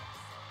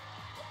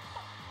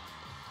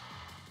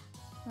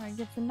 Alright,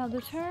 gets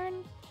another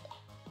turn.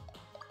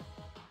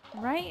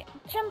 Right?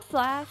 Jump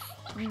slash.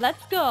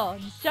 Let's go!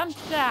 Jump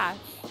slash!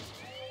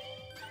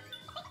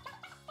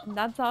 And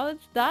that's all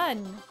it's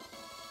done.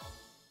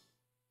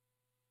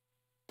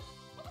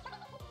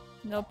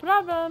 No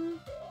problem.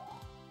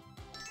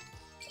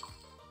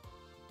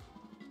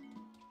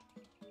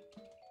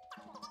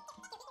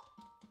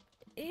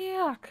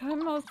 Yuck,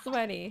 I'm all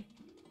sweaty.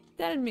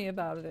 Tell me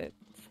about it.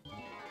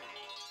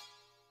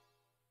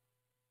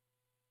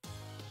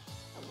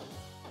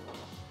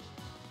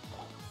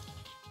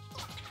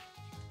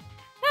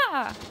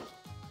 Ah!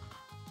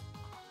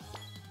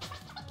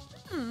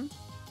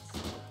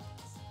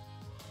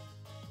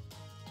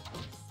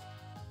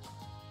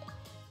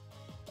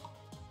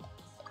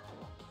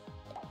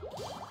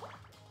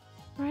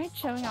 Right,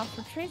 showing off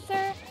for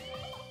Tracer.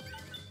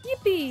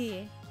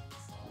 Yippee!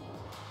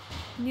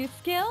 New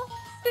skill,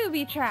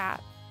 booby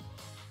trap.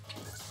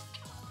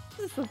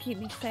 This will keep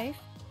me safe.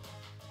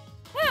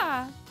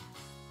 Ah!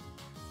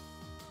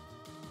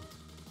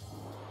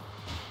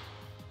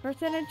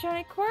 First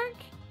energetic quirk,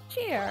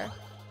 cheer.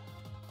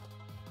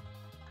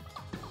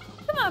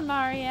 Come on,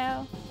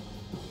 Mario.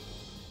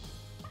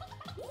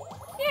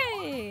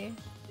 Yay!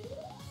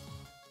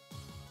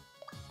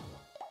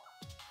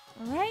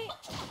 Alright.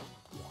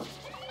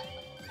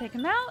 Take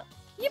him out.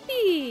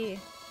 Yippee!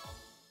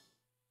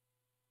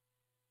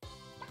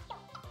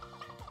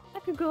 I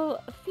could go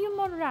a few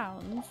more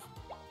rounds.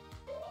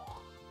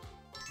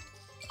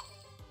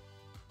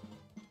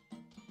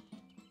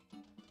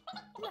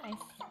 Nice.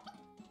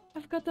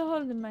 I've got the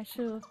hole in my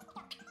shoe.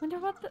 Wonder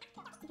what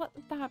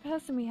that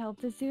person we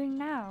helped is doing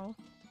now.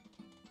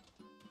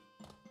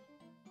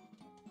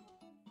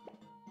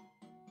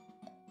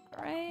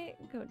 Alright,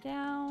 go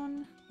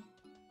down.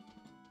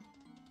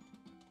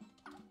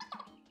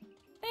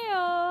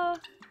 Heyo!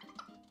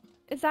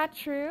 Is that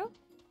true?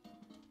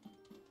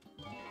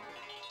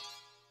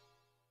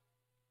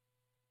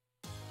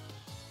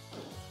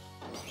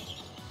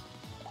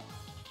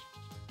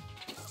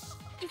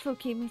 This will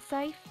keep me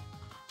safe.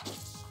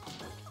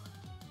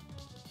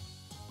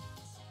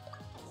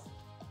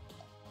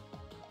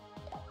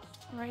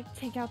 Alright,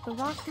 take out the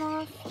rock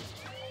moth.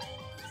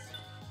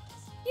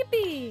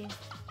 Yippee!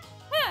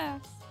 Ah!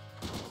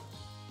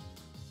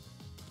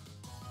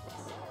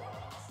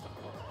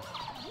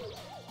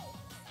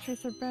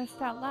 Tracer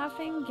burst out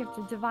laughing,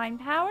 gifted divine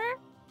power.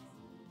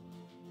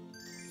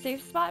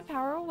 Safe spot,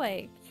 power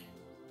awaked.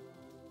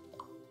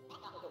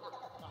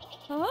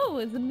 Oh,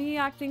 is it me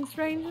acting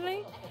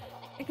strangely?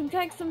 It can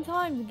take some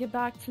time to get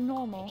back to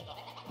normal.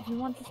 If you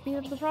want to speed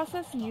up the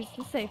process, use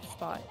the safe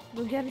spot.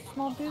 You'll get a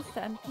small boost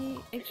to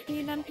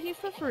HP and MP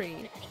for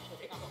free.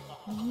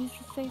 Use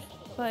the safe,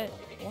 but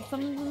while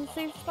someone's in the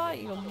safe spot,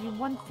 you'll be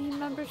one team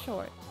member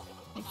short.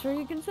 Make sure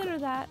you consider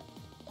that.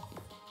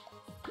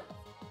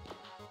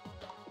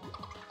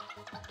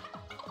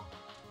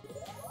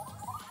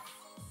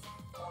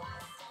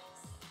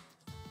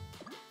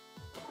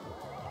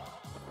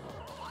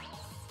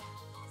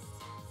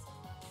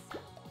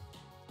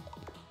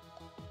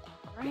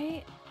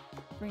 Right,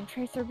 bring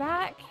Tracer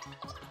back.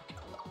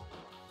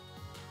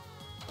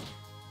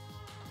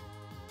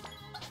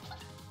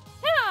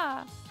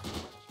 Yeah!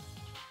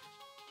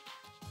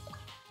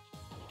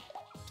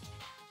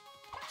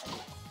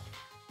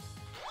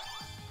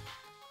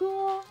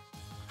 Cool.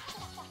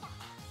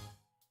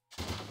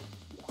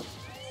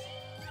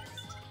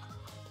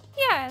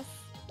 Yes!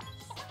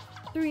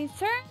 3's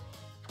turn.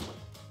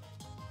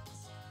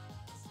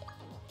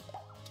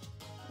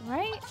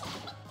 Right?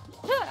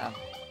 Huh.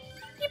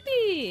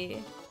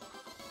 Yippee!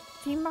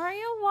 Team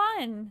Mario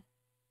won!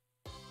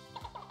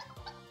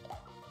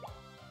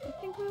 I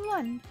think we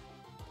won.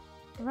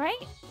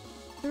 Right?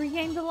 3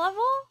 gained a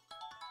level?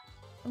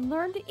 And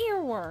learned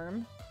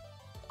earworm.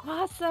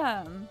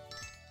 Awesome!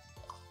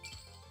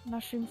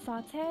 Mushroom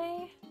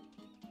saute.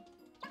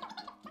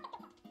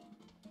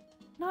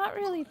 Not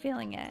really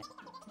feeling it.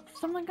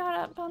 Someone got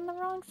up on the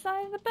wrong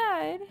side of the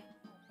bed.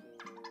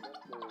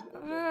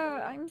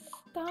 Ugh, I'm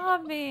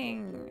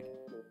starving.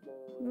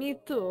 Me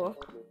too.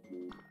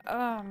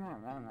 I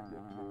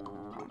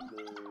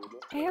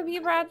hope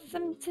you brought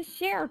some to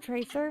share,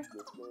 Tracer.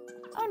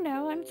 Oh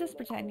no, I'm just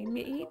pretending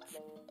to eat.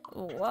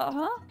 What,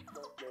 huh?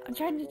 I'm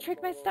trying to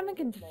trick my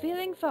stomach into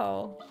feeling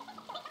full.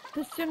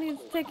 This journey is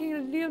taking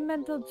a real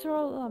mental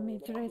toll on me,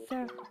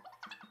 Tracer.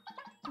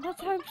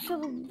 Let's hope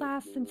she'll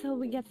last until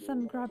we get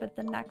some grub at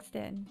the next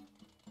inn.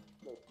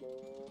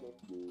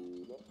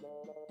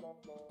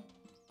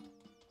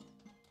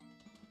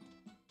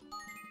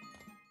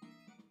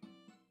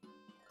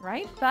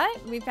 Right,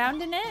 but we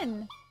found an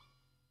inn.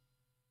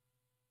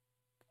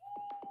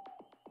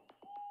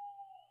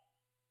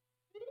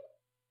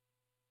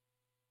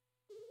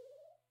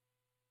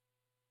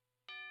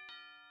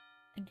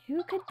 And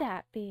who could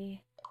that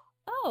be?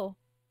 Oh,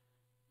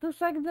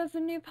 looks like there's a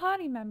new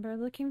party member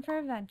looking for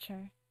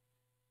adventure.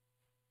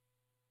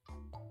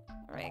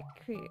 Alright, Alright,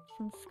 create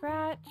from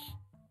scratch.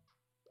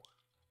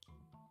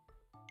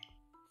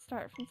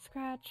 Start from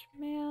scratch,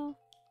 mail.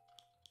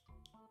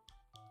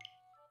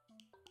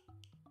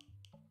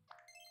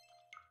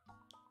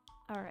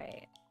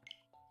 Alright.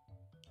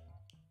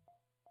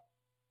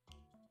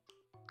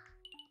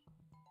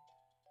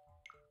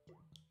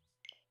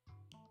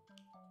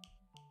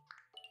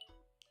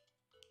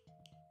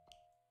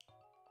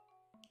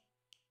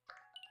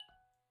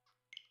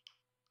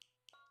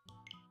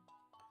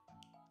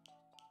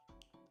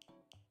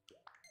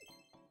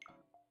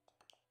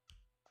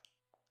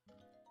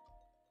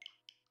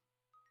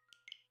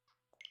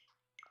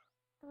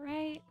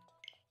 Right.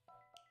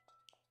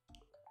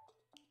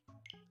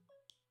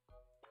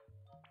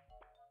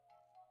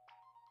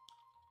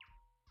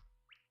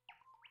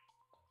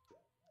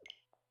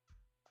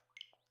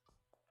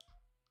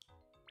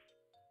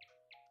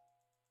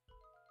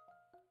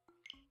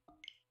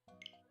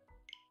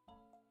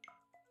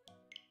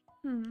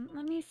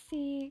 Let me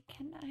see.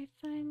 Can I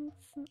find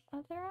some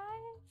other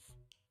eyes?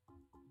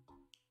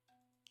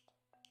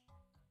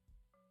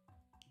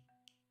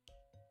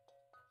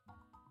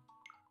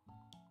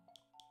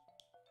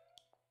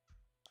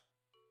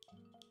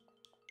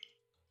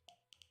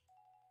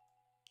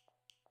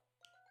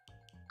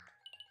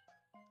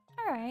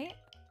 Alright.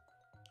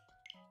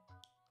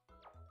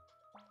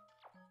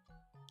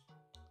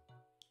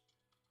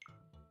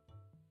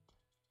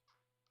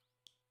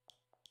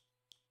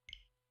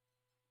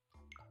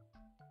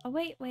 Oh,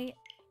 wait.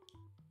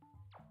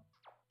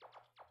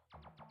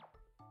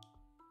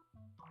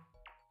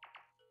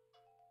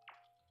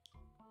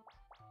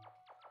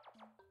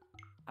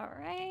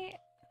 Alright.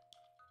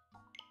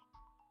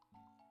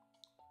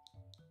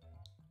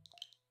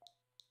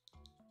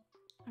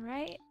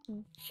 Alright,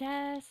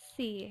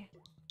 Jesse.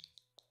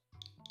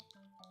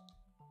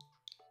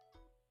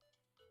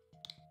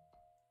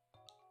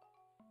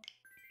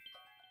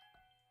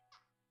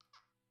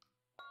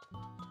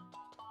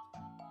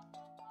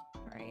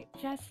 Alright,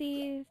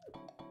 Jesse.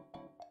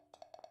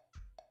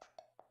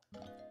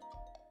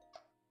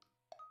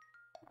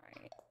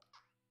 Alright.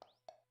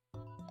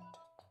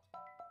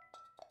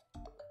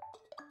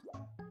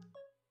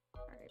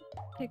 Alright,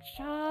 pick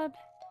job.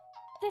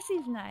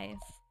 Jesse's nice.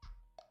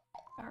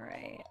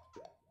 Alright.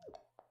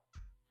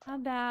 How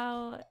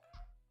about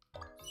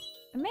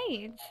a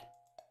mage?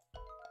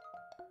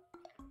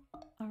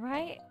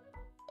 Alright.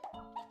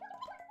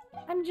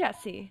 I'm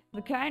Jesse,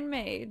 the kind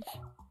mage.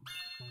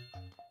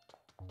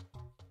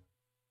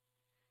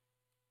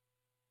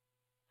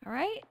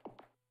 Alright.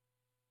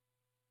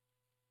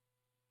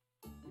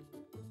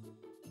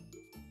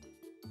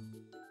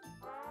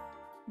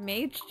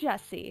 Mage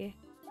Jesse.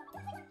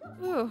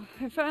 Ooh,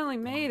 I finally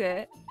made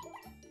it.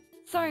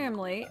 Sorry I'm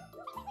late.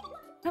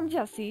 I'm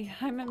Jesse.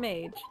 I'm a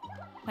mage.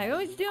 I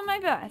always do my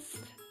best.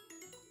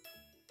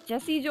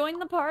 Jesse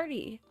joined the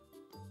party.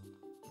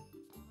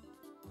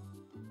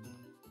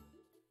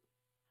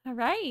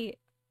 Alright.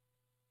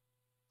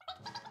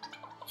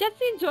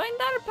 Jesse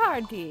joined our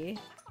party.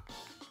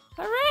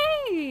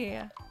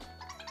 Hooray!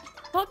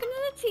 Welcome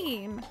to the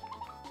team.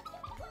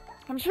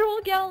 I'm sure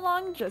we'll get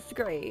along just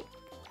great.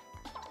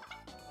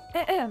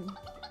 And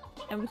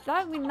with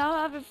that, we now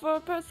have a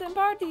 4-person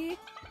party.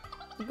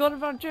 The goal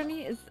of our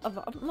journey is of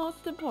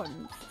utmost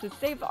importance, to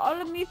save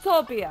all of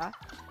Miitopia.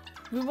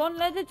 We won't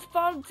let it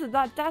fall to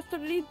that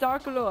dastardly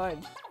Dark Lord.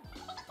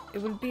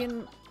 It will be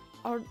an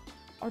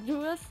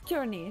arduous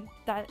journey,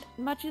 that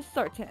much is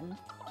certain.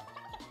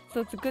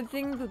 So it's a good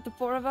thing that the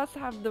 4 of us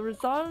have the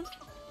resolve.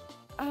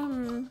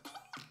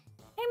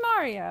 Hey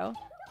Mario!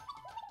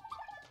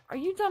 Are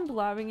you done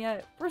blabbing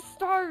yet? We're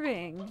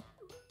starving!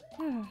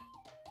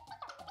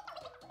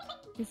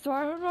 These to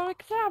our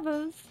heroic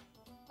travels!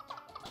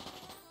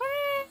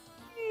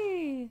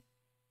 Hooray!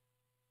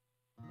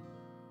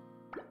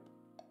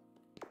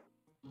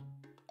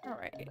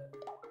 Alright.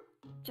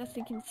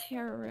 Jesse can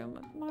share a room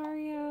with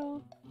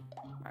Mario.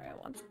 Mario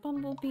wants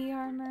Bumblebee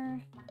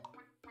armor.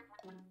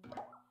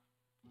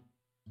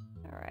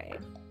 Alright.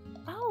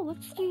 Oh,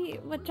 let's see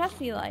what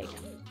Jesse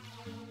likes.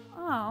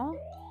 Oh.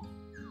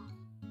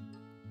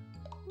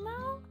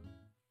 No?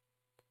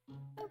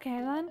 Okay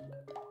then.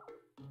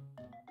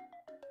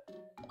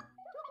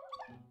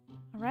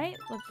 Alright,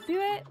 let's do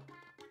it.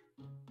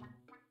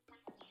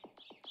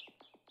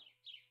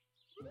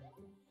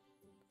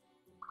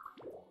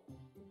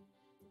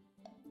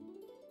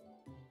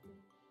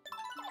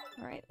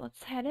 Alright,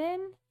 let's head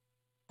in.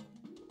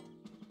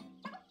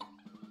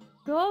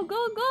 Go,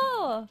 go,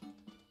 go!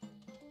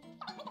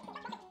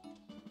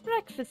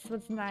 Breakfast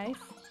was nice.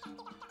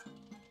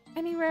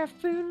 Any rare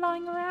food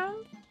lying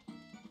around?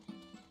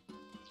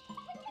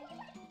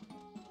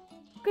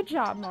 Good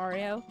job,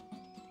 Mario.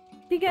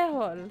 Big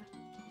hole.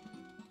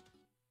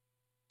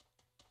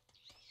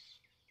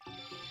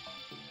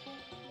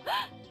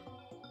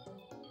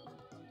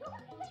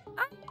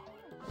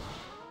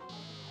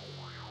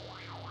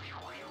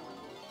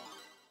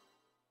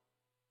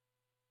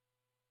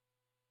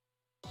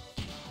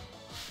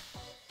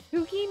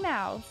 Spooky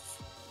mouse.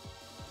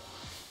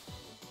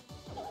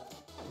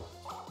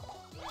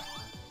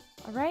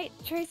 Alright,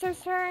 Tracer's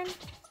turn.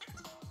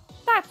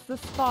 That's the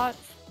spot.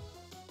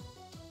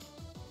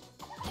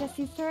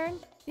 Jesse's turn.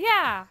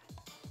 Yeah!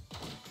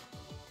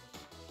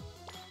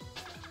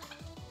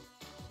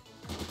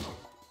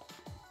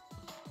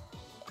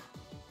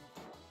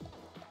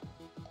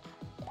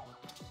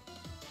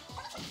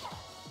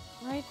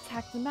 Right,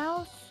 attack the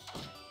mouse.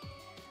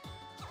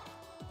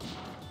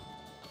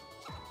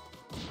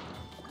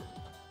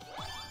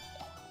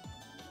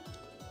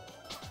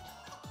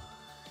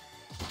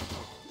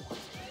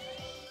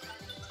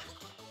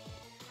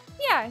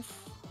 Yes!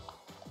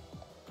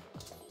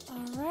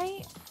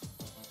 Alright.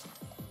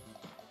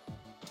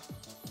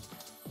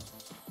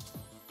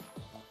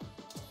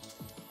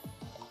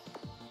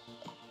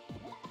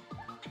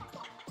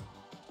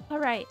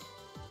 Alright.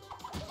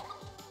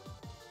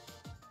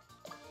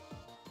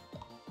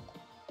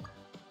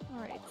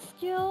 Alright,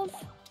 skills.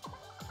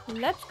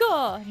 Let's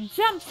go!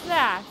 Jump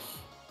slash!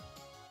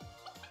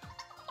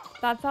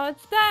 That's how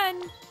it's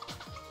done!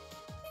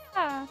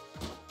 Yeah!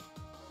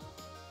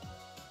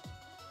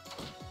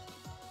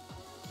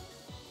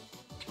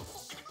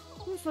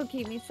 This will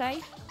keep me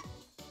safe.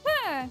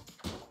 Huh!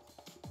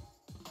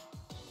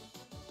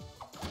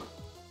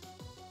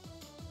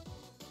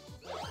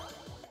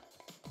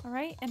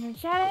 Alright,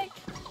 energetic.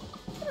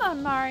 Come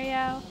on,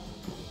 Mario.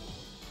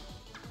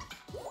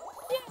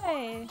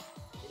 Yay!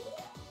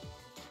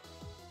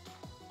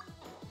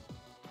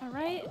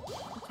 Alright,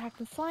 attack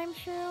the slime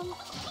shroom.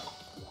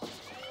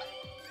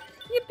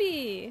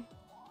 Yippee!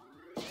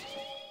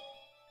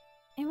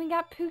 And we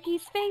got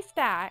Pookie's face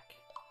back.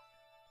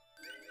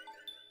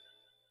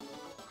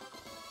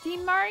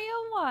 Team Mario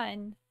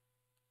won.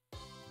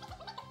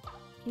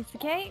 Piece of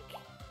cake.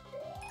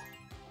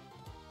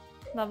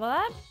 Level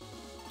up.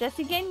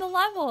 Jesse gained the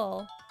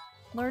level.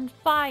 Learned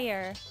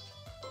fire.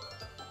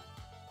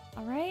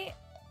 Alright.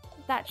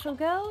 That shall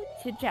go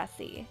to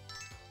Jesse.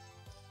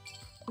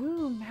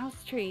 Ooh,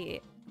 mouse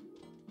treat.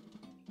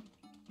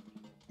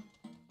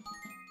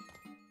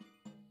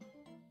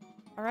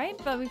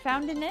 Alright, but we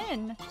found an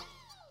inn.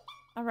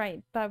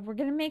 Alright, but we're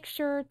gonna make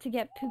sure to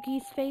get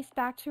Pookie's face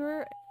back to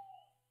her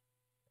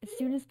as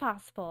soon as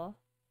possible.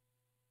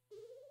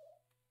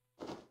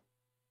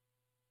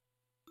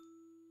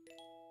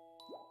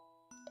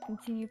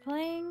 Continue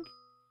playing.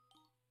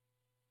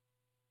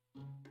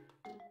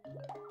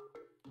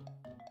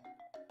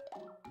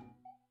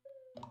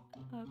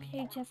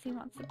 Okay, Jesse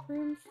wants a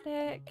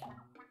broomstick.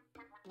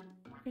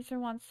 Tracer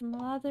wants some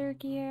leather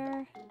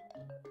gear.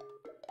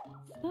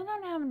 Still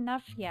don't have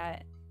enough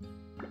yet.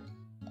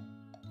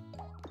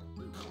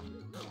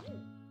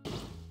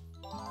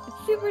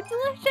 It's super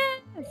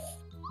delicious!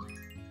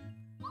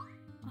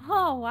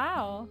 Oh,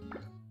 wow.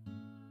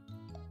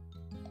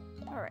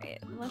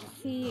 Alright, let's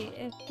see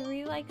if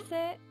 3 likes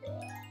it.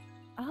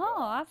 Oh,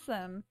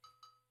 awesome.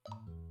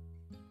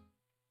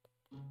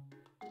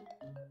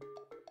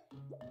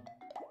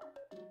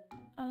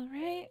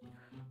 Alright,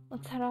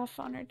 let's head off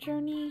on our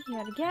journey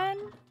yet again.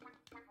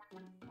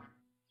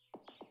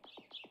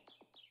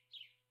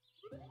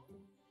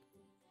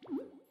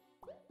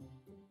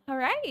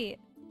 Alright!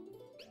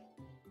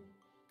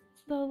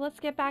 So let's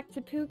get back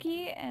to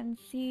Pookie and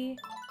see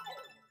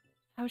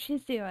how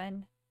she's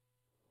doing.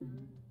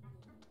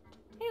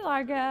 Hey,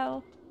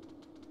 Largo!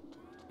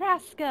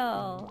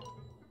 Rascal!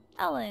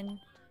 Ellen!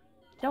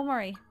 Don't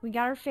worry, we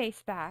got her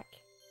face back.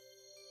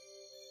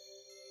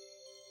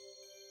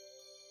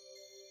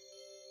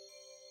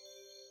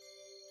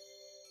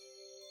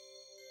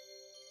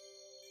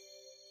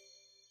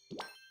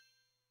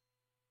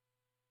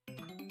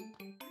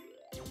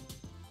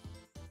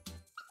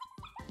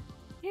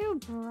 Too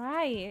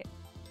bright.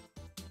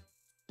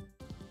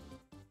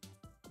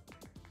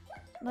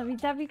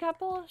 Lovey-dovey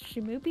couple,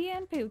 Shimoopie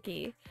and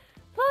Pookie.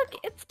 Look,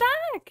 it's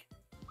back!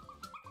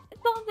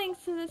 It's all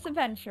thanks to this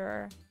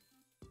adventurer.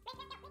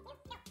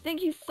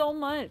 Thank you so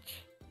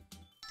much.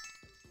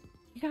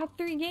 You got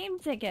 3 game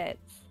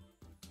tickets.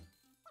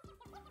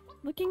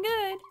 Looking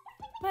good.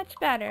 Much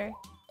better.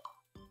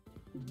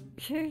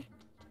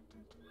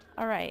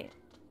 Alright.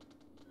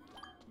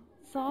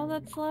 So all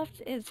that's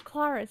left is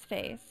Clara's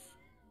face.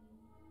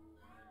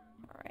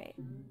 Alright.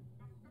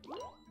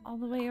 All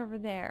the way over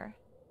there.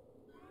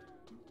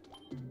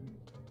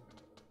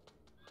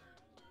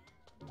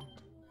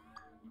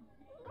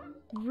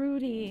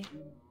 Rudy.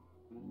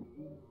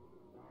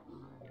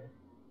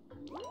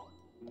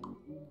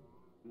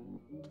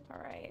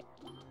 Alright.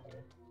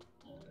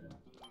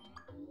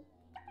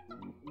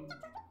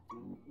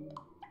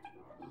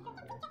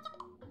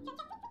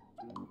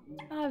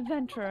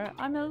 Adventurer,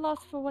 I'm at a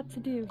loss for what to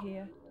do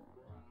here.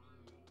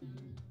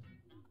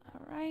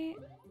 Alright.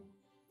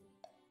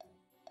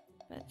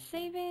 But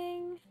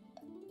saving.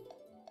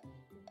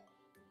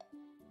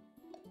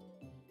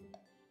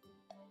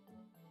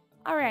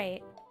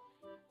 Alright.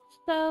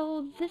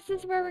 So this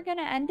is where we're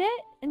gonna end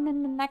it, and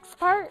then the next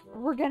part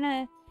we're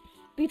gonna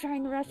be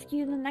trying to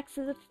rescue the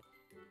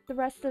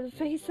rest of the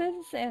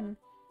faces and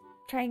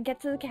try and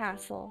get to the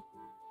castle.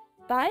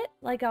 But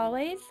like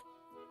always,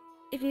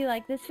 If you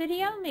like this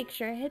video, make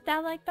sure to hit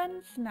that like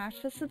button, smash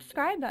the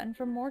subscribe button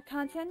for more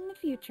content in the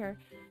future,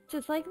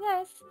 just like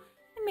this,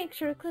 and make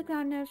sure to click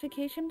that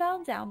notification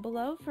bell down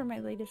below for my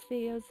latest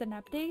videos and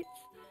updates.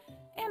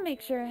 And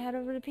make sure to head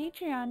over to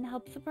Patreon to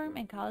help support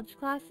my college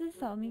classes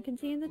so help me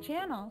continue the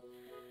channel.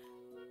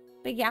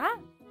 But yeah,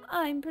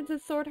 I'm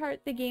Princess Swordheart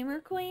the Gamer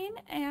Queen,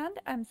 and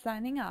I'm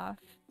signing off.